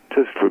again,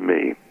 just for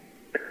me.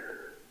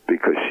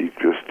 Because she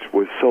just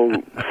was so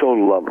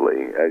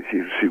lovely.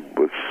 She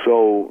was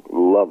so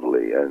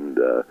lovely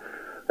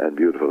and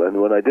beautiful.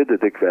 And when I did the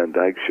Dick Van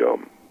Dyke Show,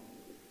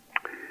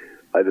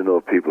 I don't know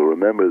if people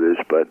remember this,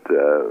 but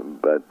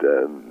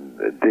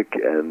Dick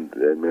and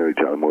Mary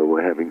Tyler Moore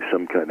were having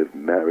some kind of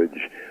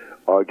marriage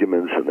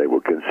arguments, and they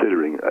were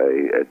considering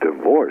a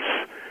divorce.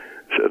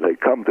 So they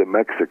come to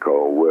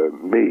Mexico, where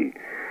me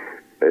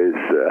is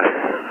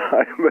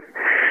I'm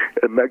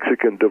a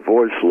Mexican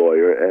divorce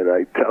lawyer, and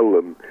I tell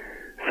them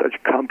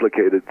such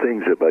complicated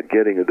things about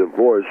getting a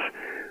divorce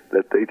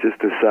that they just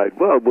decide,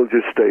 well, we'll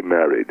just stay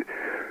married.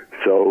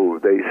 So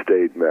they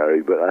stayed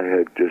married, but I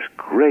had just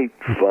great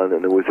fun,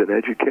 and it was an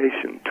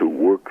education to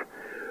work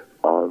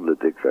on the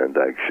Dick Van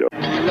Dyke Show.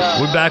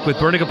 We're back with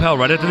Bernie Capel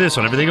right after this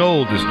on Everything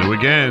Old is New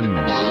Again.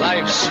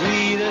 Life's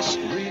sweetest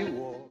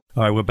reward.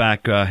 All right, we're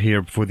back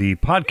here for the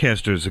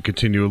podcasters to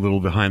continue a little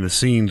behind the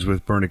scenes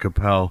with Bernie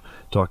Capel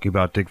talking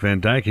about Dick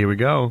Van Dyke. Here we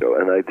go.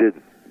 And I did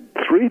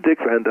 3 Dick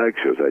Van Dyke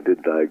shows. I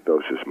did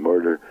Diagnosis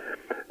Murder,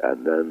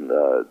 and then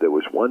there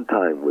was one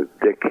time with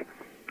Dick.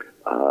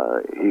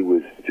 He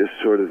was just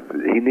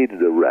he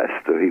needed a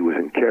rest. He was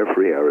in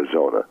Carefree,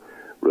 Arizona,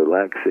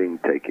 relaxing,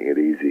 taking it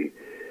easy.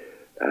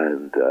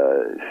 And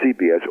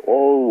CBS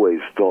always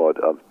thought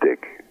of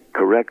Dick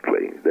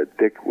correctly, that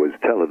Dick was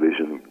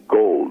television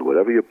gold.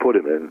 Whatever you put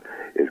him in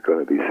is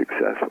going to be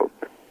successful.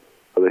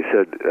 So they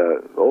said,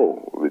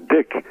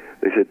 Dick.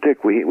 They said,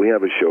 Dick, we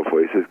have a show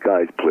for you. He says,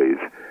 guys, please,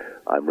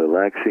 I'm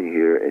relaxing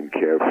here in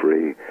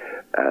Carefree,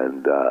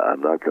 and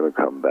I'm not going to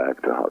come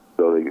back to Hot.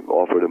 So they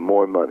offered him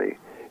more money.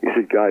 He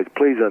said, guys,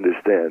 please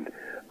understand,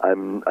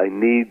 I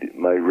need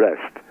my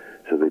rest.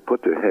 So they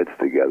put their heads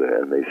together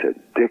and they said,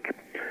 Dick,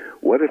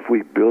 what if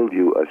we build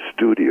you a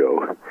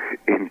studio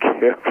in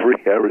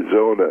Carefree,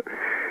 Arizona?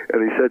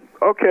 And he said,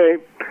 okay.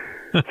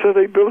 So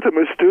they built him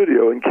a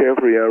studio in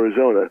Carefree,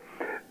 Arizona.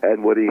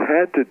 And what he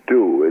had to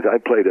do is, I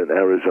played an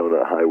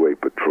Arizona Highway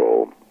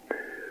Patrol,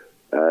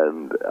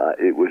 and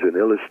it was an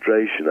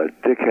illustration.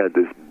 Dick had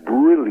this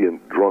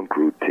brilliant drunk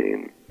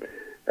routine,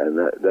 and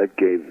that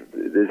gave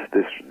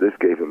this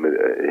gave him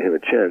a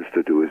chance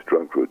to do his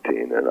drunk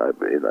routine. And I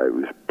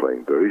was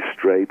playing very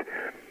straight,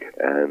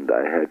 and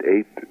I had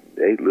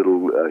eight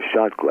little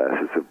shot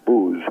glasses of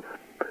booze,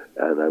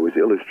 and I was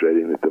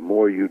illustrating that the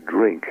more you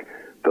drink,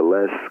 the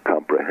less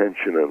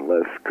comprehension and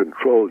less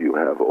control you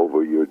have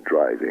over your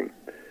driving.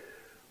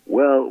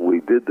 Well,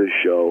 we did the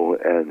show,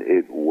 and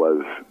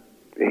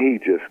he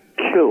just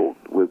killed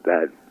with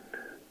that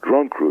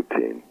drunk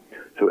routine.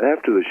 So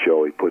after the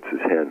show, he puts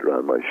his hand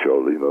around my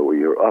shoulder. You know, when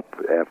you're up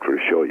after a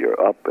show, you're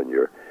up, and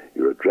your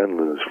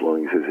adrenaline is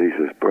flowing. He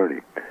says,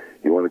 Bernie,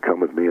 you want to come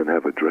with me and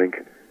have a drink?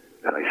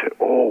 And I said,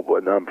 oh,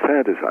 but now I'm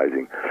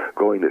fantasizing,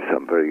 going to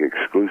some very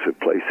exclusive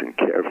place in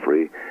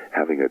Carefree,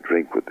 having a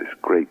drink with this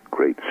great,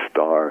 great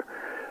star.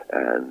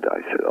 And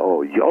I said,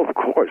 oh, yeah, of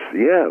course,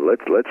 yeah,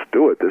 let's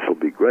do it. This will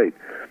be great.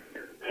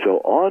 So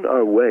on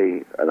our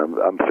way, and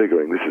I'm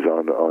figuring this is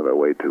on our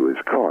way to his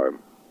car,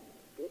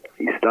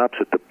 he stops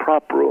at the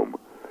prop room,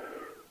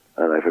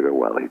 and I figure,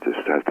 well, he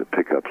just has to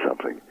pick up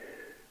something.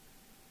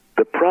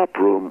 The prop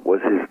room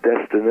was his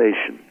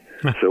destination.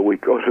 So we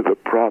go to the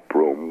prop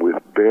room with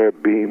bare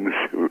beams.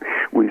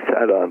 We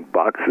sat on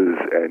boxes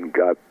and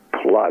got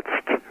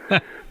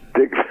plotzed.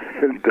 Dick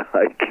Van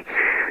Dyke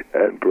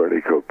and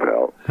Bernie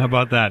Kopell. How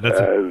about that?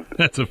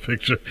 That's a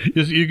picture.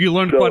 You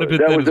learned quite a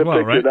bit then as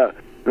well, right?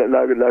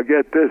 Now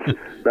get this.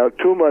 Now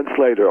 2 months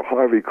later,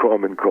 Harvey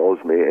Korman calls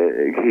me.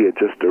 He had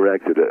just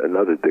directed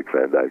another Dick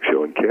Van Dyke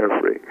show in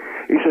Carefree.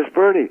 He says,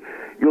 Bernie,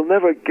 you'll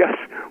never guess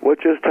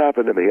what just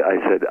happened to me. I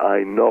said,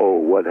 I know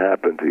what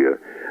happened to you.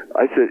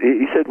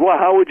 He said, well,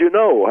 how would you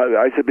know?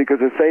 I said, because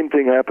the same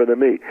thing happened to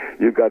me.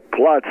 You got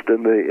plotzed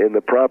in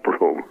the prop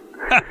room.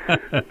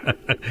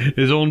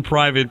 His own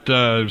private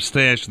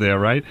stash there,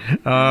 right?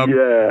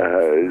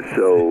 Yeah.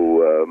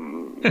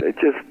 So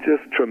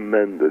just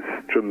tremendous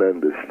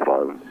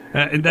fun.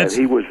 And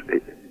he was.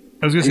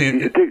 I was going to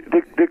say,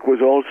 Dick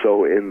was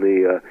also in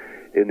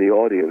the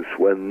audience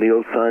when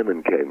Neil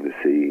Simon came to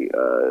see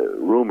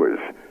Rumors,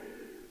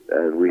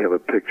 and we have a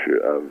picture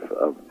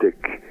of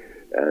Dick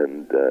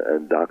and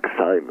Doc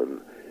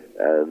Simon,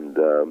 and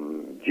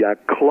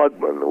Jack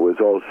Klugman was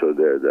also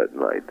there that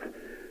night.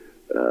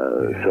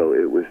 So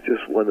it was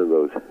just one of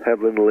those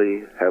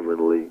heavenly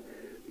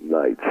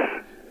nights.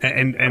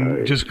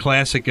 And just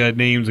classic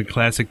names and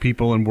classic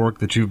people and work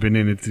that you've been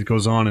in. It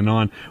goes on and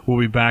on. We'll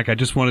be back. I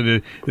just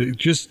wanted to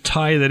just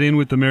tie that in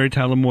with the Mary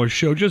Tyler Moore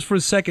Show just for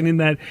a second. In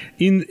that,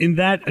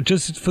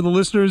 just for the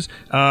listeners,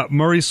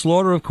 Murray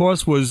Slaughter, of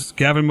course, was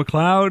Gavin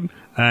MacLeod,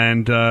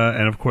 and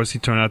of course he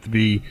turned out to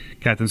be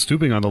Captain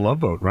Stubing on the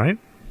Love Boat, right?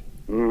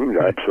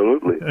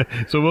 Absolutely.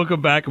 So we'll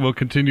come back and we'll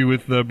continue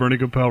with Bernie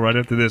Kopell right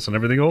after this on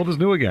Everything Old is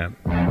New Again.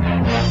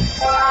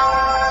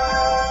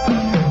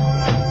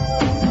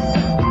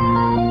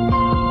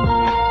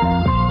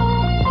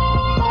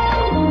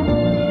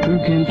 Who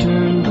can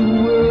turn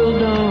the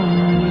world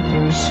on with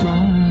her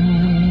smile?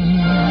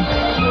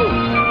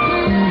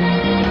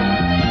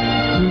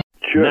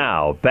 Sure.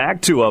 Now,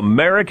 back to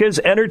America's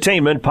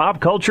entertainment pop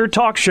culture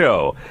talk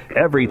show.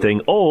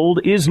 Everything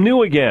Old is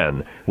New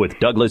Again with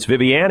Douglas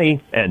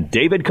Viviani and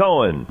David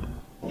Cohen.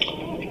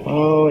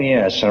 Oh,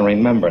 yes, I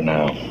remember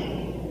now.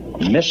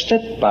 Missed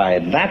it by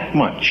that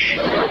much.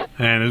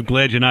 And I'm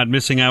glad you're not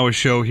missing our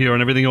show here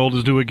on Everything Old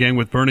is New Again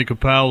with Bernie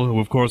Kopell, who,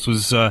 of course,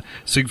 was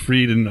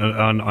Siegfried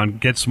on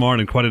Get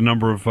Smart and quite a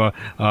number of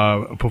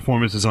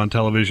performances on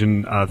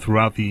television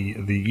throughout the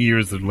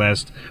years, the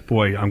last,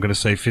 I'm going to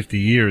say 50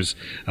 years.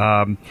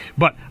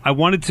 But I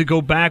wanted to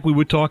go back. We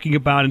were talking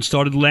about and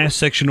started the last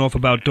section off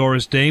about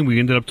Doris Day. We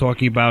ended up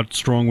talking about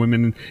strong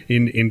women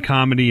in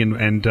comedy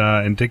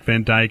and Dick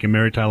Van Dyke and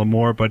Mary Tyler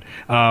Moore. But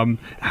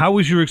how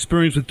was your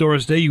experience with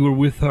Doris Day? You were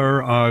with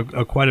her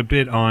quite a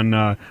bit on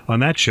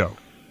that show.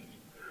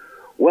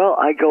 Well,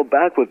 I go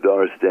back with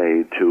Doris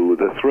Day to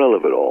The Thrill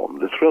of It All.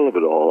 The Thrill of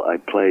It All, I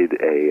played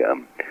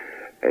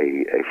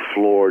a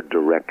floor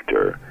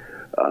director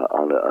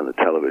on a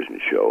television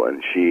show,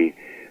 and she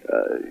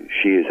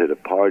is at a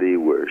party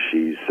where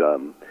she's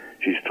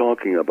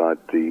talking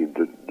about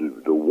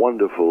the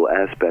wonderful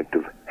aspect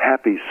of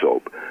Happy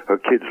Soap. Her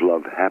kids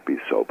love Happy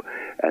Soap,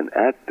 and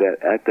at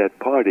that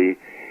party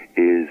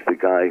is the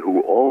guy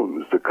who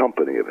owns the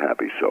company of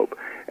Happy Soap,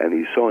 and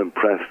he's so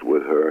impressed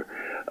with her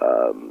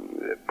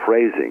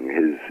praising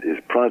his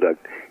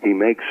product, he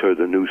makes her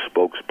the new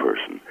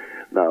spokesperson.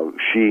 Now,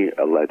 she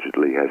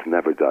allegedly has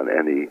never done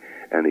any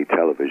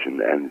television,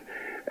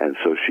 and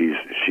so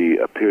she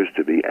appears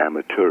to be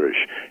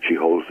amateurish. She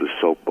holds the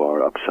soap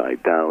bar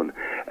upside down,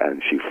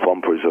 and she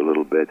fumpers a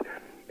little bit.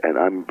 And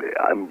I'm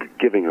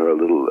giving her a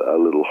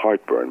little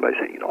heartburn by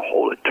saying,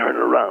 hold it, turn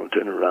around.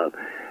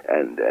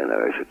 And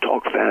I said,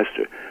 talk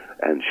faster.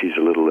 and she's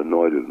a little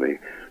annoyed with me.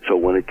 So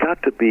when it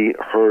got to be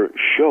her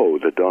show,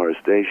 the Doris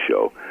Day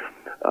show,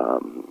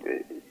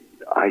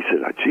 I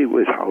said, gee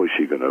whiz, how is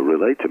she going to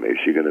relate to me? Is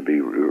she going to be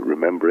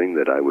remembering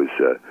that I was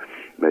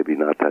maybe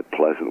not that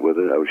pleasant with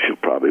it? She'll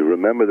probably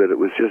remember that it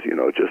was just,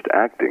 just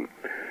acting.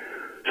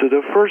 So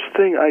the first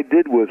thing I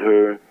did with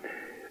her,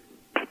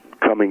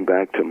 coming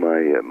back to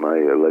my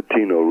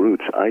Latino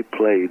roots, I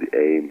played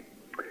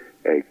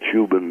a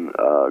Cuban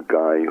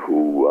guy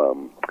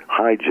who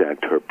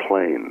hijacked her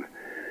plane.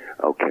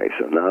 Okay,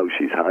 so now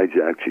she's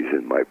hijacked, she's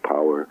in my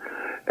power,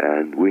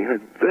 and we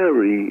had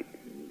very,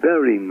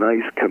 very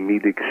nice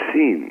comedic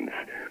scenes.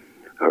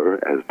 Her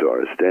as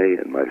Doris Day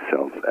and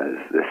myself as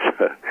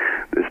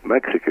this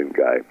Mexican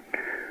guy.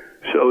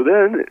 So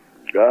then,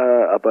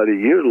 about a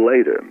year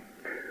later,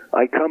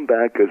 I come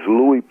back as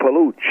Louis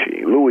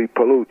Palucci,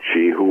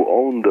 who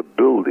owned the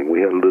building.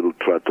 We had a little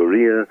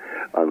trattoria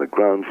on the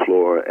ground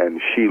floor,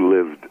 and she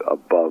lived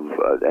above,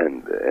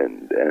 and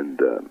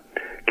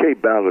Kay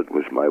Ballard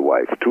was my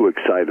wife, two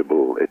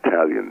excitable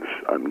Italians.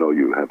 I know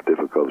you have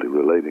difficulty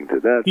relating to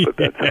that, but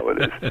that's how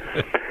it is.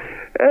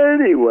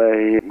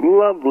 Anyway,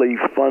 lovely,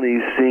 funny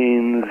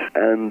scenes,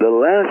 and the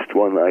last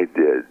one I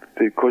did,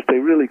 of course, they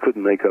really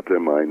couldn't make up their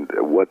mind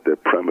what their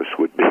premise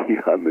would be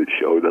on the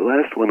show. The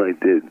last one I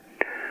did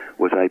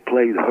was I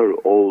played her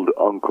old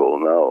uncle.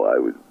 Now, I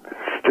was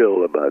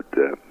still about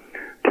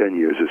 10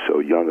 years or so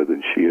younger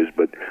than she is,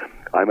 but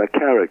I'm a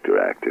character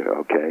actor,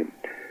 okay?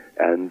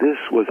 And this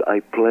was, I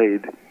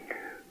played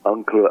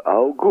Uncle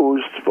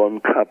August von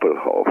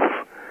Kappelhoff.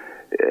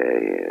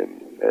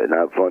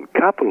 Now, von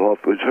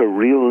Kappelhoff was her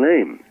real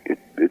name.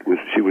 It was,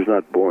 she was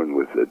not born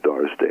with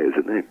Doris Day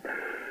as a name.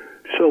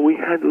 So we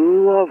had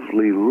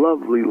lovely,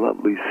 lovely,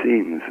 lovely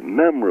scenes,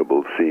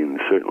 memorable scenes,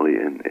 certainly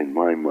in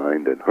my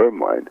mind and her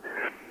mind.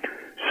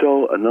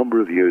 So a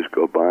number of years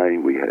go by,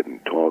 we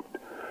hadn't talked,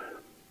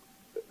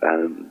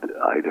 and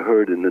I'd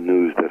heard in the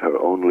news that her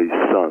only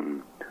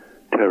son,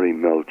 Terry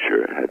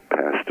Melcher, had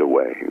passed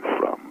away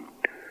from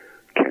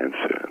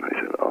cancer. And I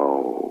said,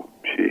 oh,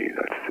 gee,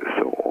 that's just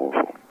so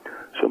awful.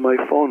 So my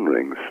phone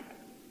rings.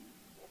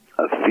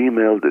 A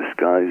female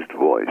disguised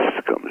voice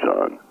comes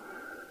on.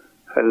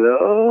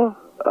 Hello,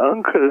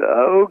 Uncle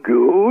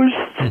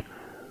August?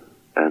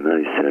 And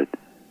I said,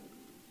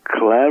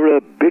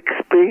 Clara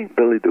Bixby?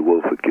 Billy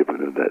DeWolf had given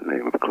her that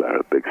name of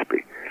Clara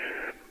Bixby.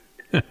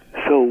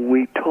 So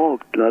we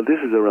talked. Now, this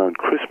is around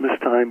Christmas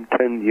time,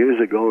 10 years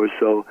ago or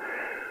so.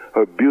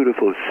 Her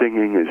beautiful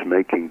singing is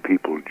making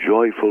people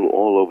joyful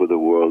all over the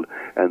world,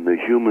 and the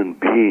human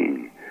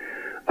being,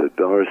 the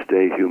Doris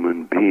Day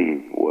human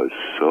being, was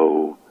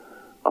so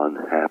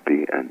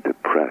unhappy and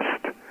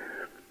depressed.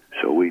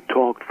 So we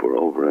talked for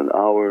over an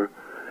hour,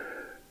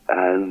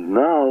 and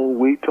now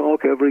we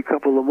talk every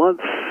couple of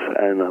months,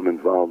 and I'm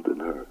involved in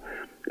her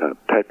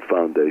pet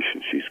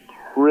foundation. She's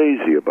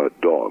crazy about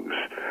dogs.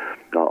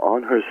 Now,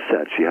 on her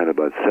set, she had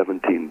about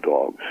 17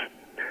 dogs.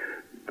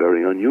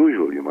 Very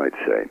unusual, you might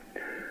say.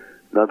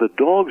 Now, the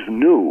dogs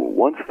knew,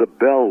 once the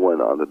bell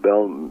went on, the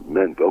bell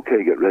meant,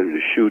 okay, get ready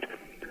to shoot,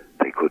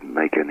 they couldn't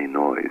make any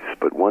noise.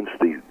 But once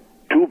the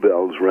two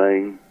bells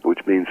rang,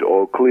 which means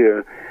all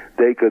clear,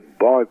 they could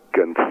bark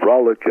and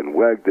frolic and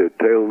wag their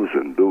tails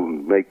and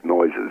make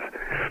noises.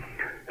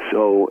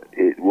 So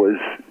it was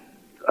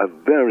a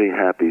very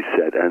happy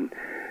set, and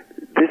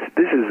this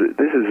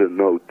is a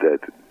note that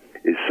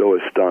is so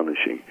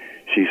astonishing.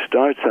 She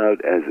starts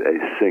out as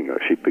a singer.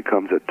 She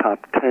becomes a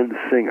top 10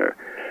 singer.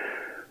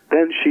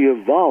 Then she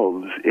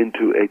evolves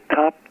into a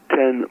top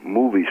 10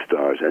 movie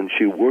stars, and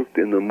she worked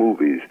in the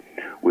movies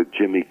with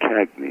Jimmy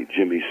Cagney,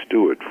 Jimmy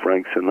Stewart,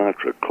 Frank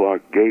Sinatra,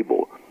 Clark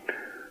Gable,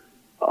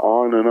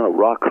 on and on,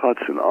 Rock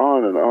Hudson,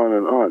 on and on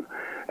and on.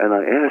 And I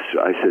asked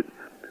her, I said,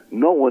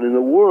 no one in the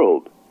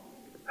world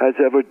has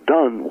ever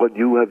done what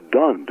you have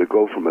done, to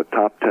go from a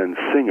top 10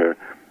 singer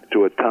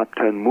to a top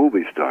 10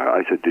 movie star.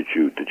 I said, did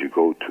you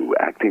go to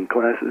acting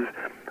classes?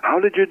 How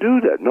did you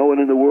do that? No one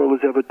in the world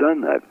has ever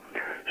done that.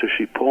 So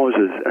she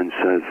pauses and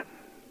says,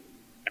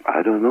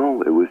 I don't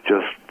know, it was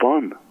just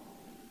fun.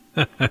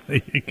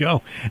 There you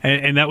go.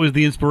 And that was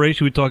the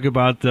inspiration. We talk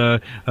about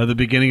the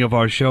beginning of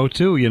our show,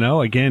 too. You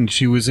know, again,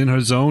 she was in her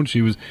zone.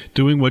 She was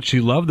doing what she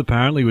loved.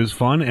 Apparently, it was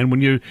fun. And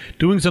when you're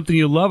doing something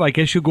you love, I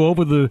guess you'll go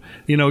over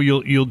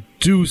you'll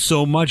do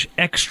so much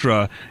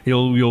extra.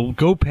 You'll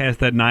go past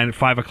that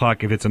 5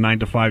 o'clock if it's a 9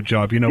 to 5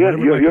 job. You know, yeah,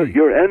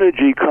 your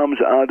energy comes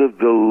out of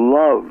the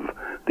love,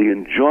 the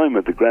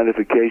enjoyment, the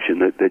gratification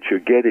that you're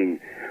getting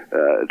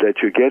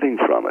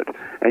from it.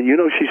 And you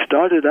know, she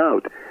started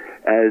out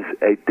as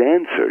a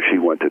dancer. She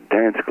went to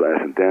dance class,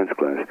 and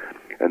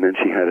then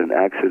she had an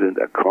accident,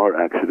 a car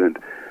accident,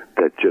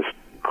 that just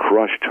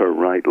crushed her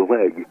right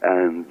leg.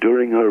 And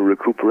during her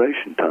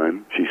recuperation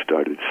time, she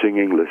started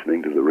singing,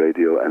 listening to the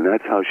radio, and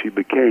that's how she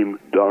became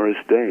Doris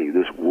Day,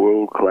 this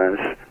world-class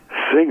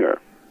singer.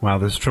 Wow,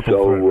 this triple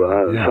threat.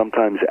 So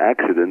sometimes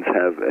accidents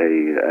have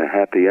a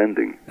happy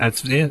ending.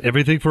 That's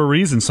everything for a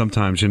reason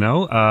sometimes,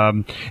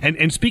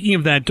 And speaking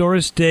of that,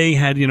 Doris Day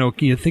had,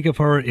 you think of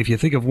her, if you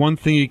think of one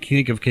thing, you can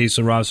think of Que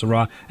Sera,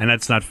 Sera, and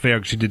that's not fair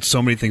because she did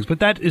so many things. But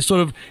that is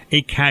sort of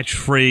a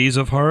catchphrase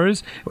of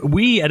hers.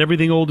 We, at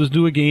Everything Old is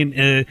New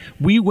Again,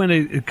 we went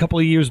a couple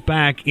of years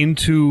back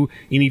into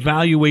an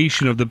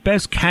evaluation of the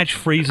best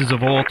catchphrases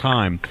of all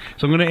time.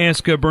 So I'm going to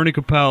ask Bernie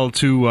Kopell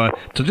to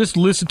just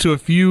listen to a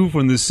few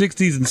from the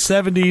 60s and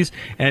 70s,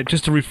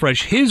 just to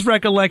refresh his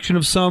recollection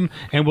of some,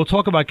 and we'll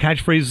talk about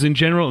catchphrases in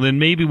general, and then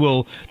maybe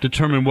we'll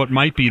determine what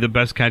might be the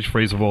best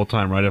catchphrase of all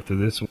time right after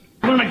this. You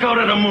want to go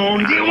to the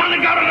moon? Do you want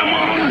to go to the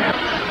moon?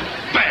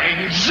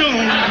 Bang,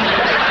 zoom.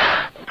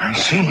 I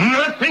see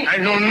nothing. I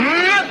know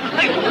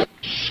nothing.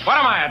 What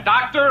am I, a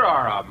doctor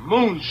or a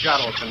moon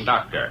shuttle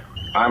conductor?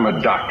 I'm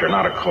a doctor,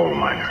 not a coal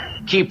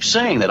miner. Keep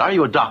saying that. Are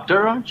you a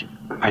doctor, aren't you?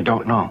 I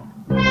don't know.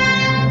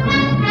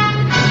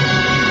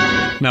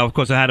 Now, of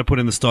course, I had to put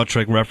in the Star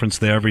Trek reference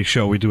there. Every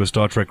show we do a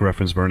Star Trek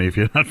reference, Bernie, if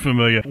you're not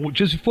familiar.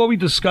 Just before we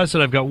discuss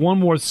it, I've got one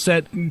more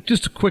set,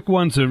 just a quick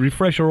one to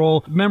refresh our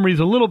all memories,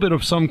 a little bit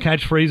of some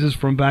catchphrases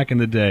from back in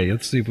the day.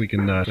 Let's see if we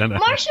can... Marsha,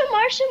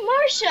 Marsha,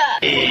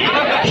 Marsha.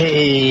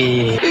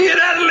 Hey. You hear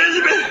that,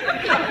 Elizabeth?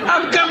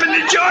 I'm coming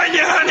to join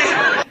you,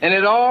 honey. And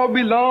it all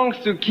belongs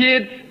to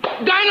Kid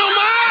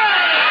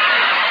Dynamite!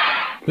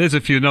 There's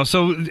a few. No,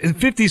 so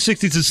 50s,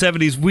 60s,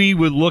 and 70s, we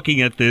were looking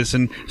at this,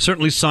 and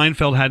certainly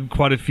Seinfeld had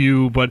quite a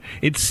few, but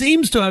it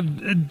seems to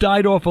have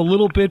died off a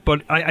little bit,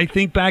 but I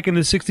think back in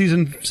the 60s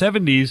and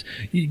 70s,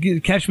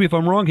 catch me if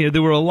I'm wrong here,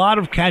 there were a lot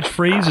of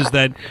catchphrases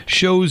that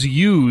shows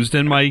used,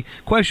 and my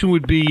question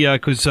would be,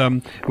 because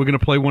we're going to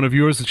play one of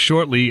yours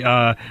shortly,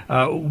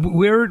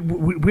 where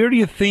do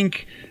you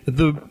think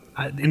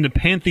in the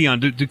pantheon,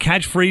 do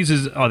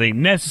catchphrases, are they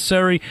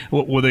necessary?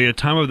 Were they a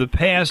time of the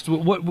past? Do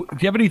you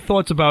have any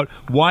thoughts about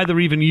why they're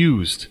even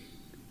used?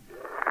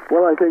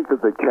 Well, I think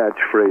that the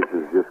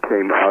catchphrases just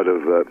came out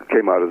of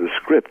the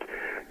script.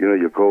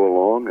 You go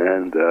along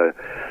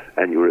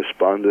and you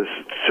respond to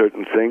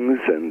certain things,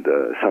 and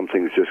some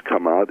things just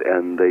come out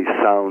and they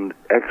sound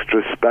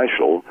extra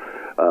special.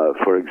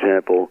 For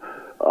example,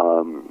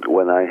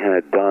 when I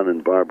had Don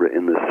and Barbara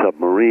in the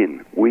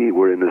submarine, we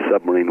were in the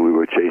submarine, we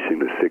were chasing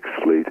the Sixth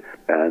Fleet,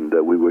 and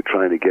we were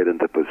trying to get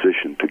into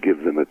position to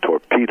give them a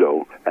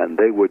torpedo, and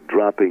they were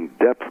dropping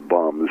depth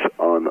bombs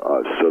on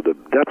us. So the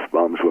depth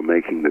bombs were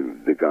making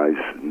the guys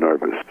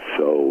nervous.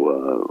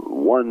 So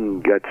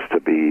one gets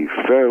to be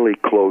fairly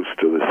close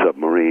to the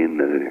submarine,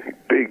 and a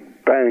big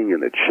bang,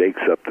 and it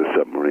shakes up the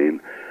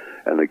submarine.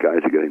 And the guys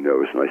are getting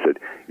nervous, and I said,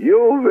 "You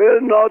will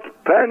not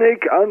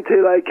panic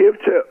until I give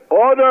the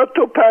order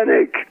to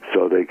panic."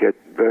 So they get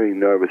very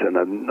nervous, and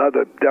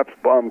another depth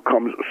bomb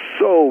comes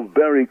so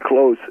very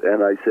close,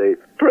 and I say,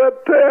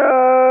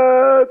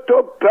 "Prepare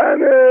to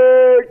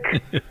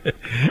panic!"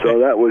 So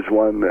that was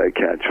one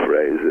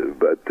catchphrase,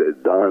 but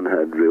Don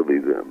had really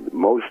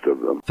most of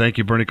them. Thank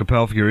you, Bernie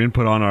Kopell, for your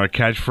input on our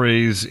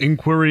catchphrase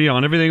inquiry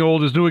on Everything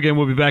Old is New Again.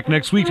 We'll be back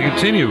next week to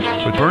continue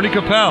with Bernie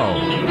Kopell.